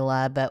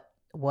formula. But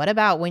what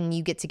about when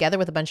you get together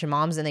with a bunch of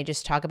moms and they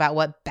just talk about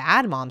what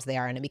bad moms they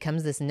are and it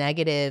becomes this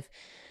negative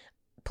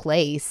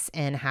place,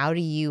 and how do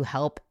you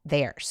help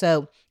there?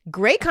 So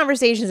great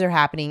conversations are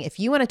happening. If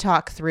you want to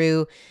talk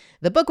through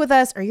the book with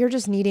us, or you're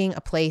just needing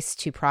a place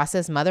to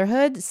process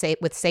motherhood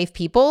with safe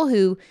people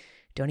who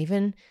don't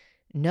even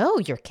know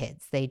your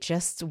kids, they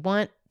just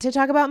want to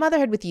talk about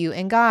motherhood with you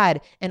and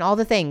God and all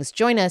the things,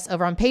 join us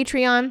over on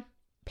Patreon,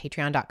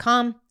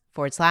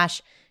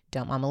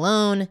 patreon.com/Don't Mom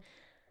Alone.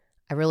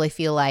 I really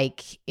feel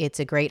like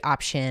it's a great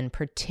option,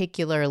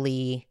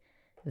 particularly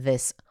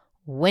this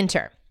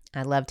winter.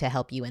 I'd love to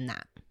help you in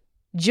that.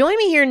 Join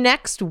me here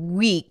next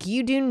week.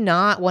 You do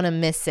not want to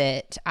miss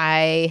it.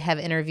 I have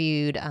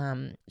interviewed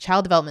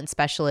child development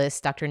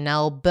specialist, Dr.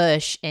 Nell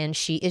Bush, and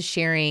she is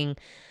sharing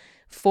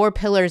 4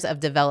 pillars of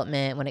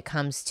development when it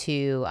comes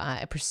to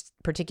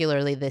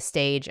particularly the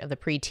stage of the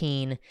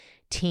preteen,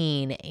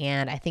 teen.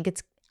 And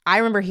I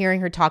remember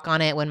hearing her talk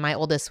on it when my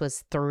oldest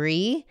was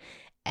 3,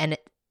 and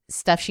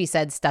stuff she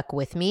said stuck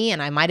with me.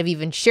 And I might have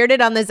even shared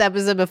it on this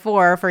episode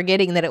before,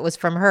 forgetting that it was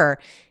from her.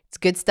 It's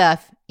good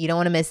stuff. You don't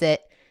want to miss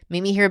it.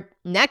 Meet me here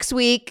next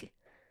week.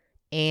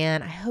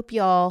 And I hope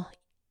y'all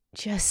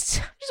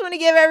just want to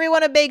give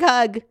everyone a big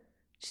hug.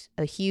 Just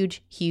a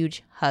huge,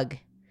 huge hug.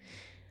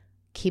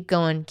 Keep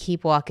going,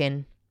 keep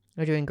walking.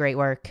 We're doing great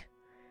work.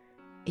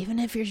 Even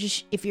if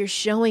you're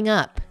showing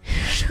up,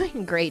 you're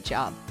doing a great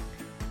job.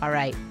 All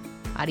right.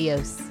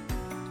 Adios.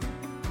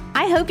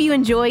 I hope you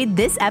enjoyed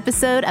this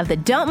episode of the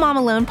Don't Mom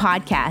Alone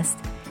podcast.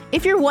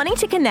 If you're wanting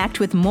to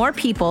connect with more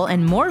people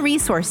and more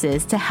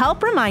resources to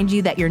help remind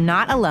you that you're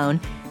not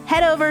alone,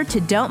 head over to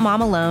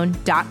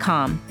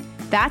don'tmomalone.com.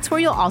 That's where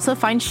you'll also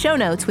find show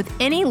notes with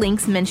any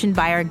links mentioned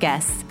by our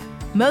guests.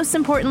 Most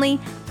importantly,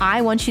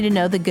 I want you to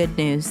know the good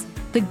news,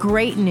 the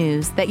great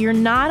news that you're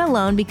not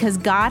alone because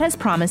God has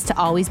promised to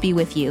always be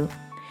with you.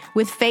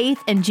 With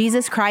faith in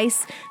Jesus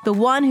Christ, the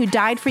one who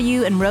died for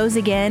you and rose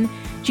again,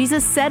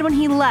 Jesus said when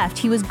he left,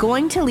 he was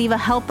going to leave a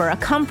helper, a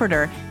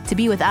comforter, to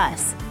be with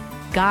us.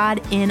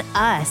 God in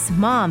us.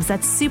 Moms,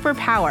 that's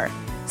superpower.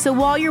 So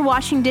while you're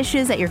washing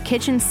dishes at your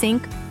kitchen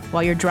sink,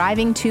 while you're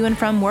driving to and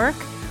from work,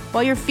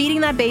 while you're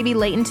feeding that baby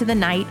late into the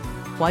night,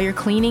 while you're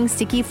cleaning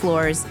sticky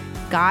floors,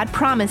 God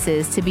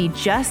promises to be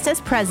just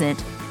as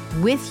present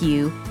with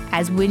you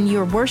as when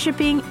you're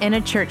worshiping in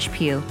a church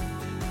pew.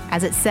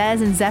 As it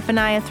says in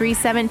Zephaniah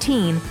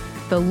 3:17,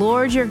 the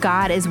Lord your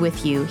God is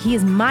with you. He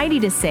is mighty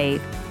to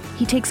save.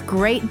 He takes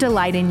great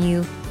delight in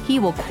you. He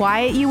will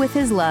quiet you with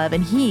his love,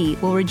 and he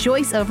will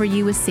rejoice over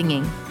you with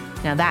singing.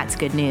 Now that's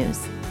good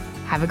news.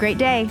 Have a great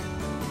day.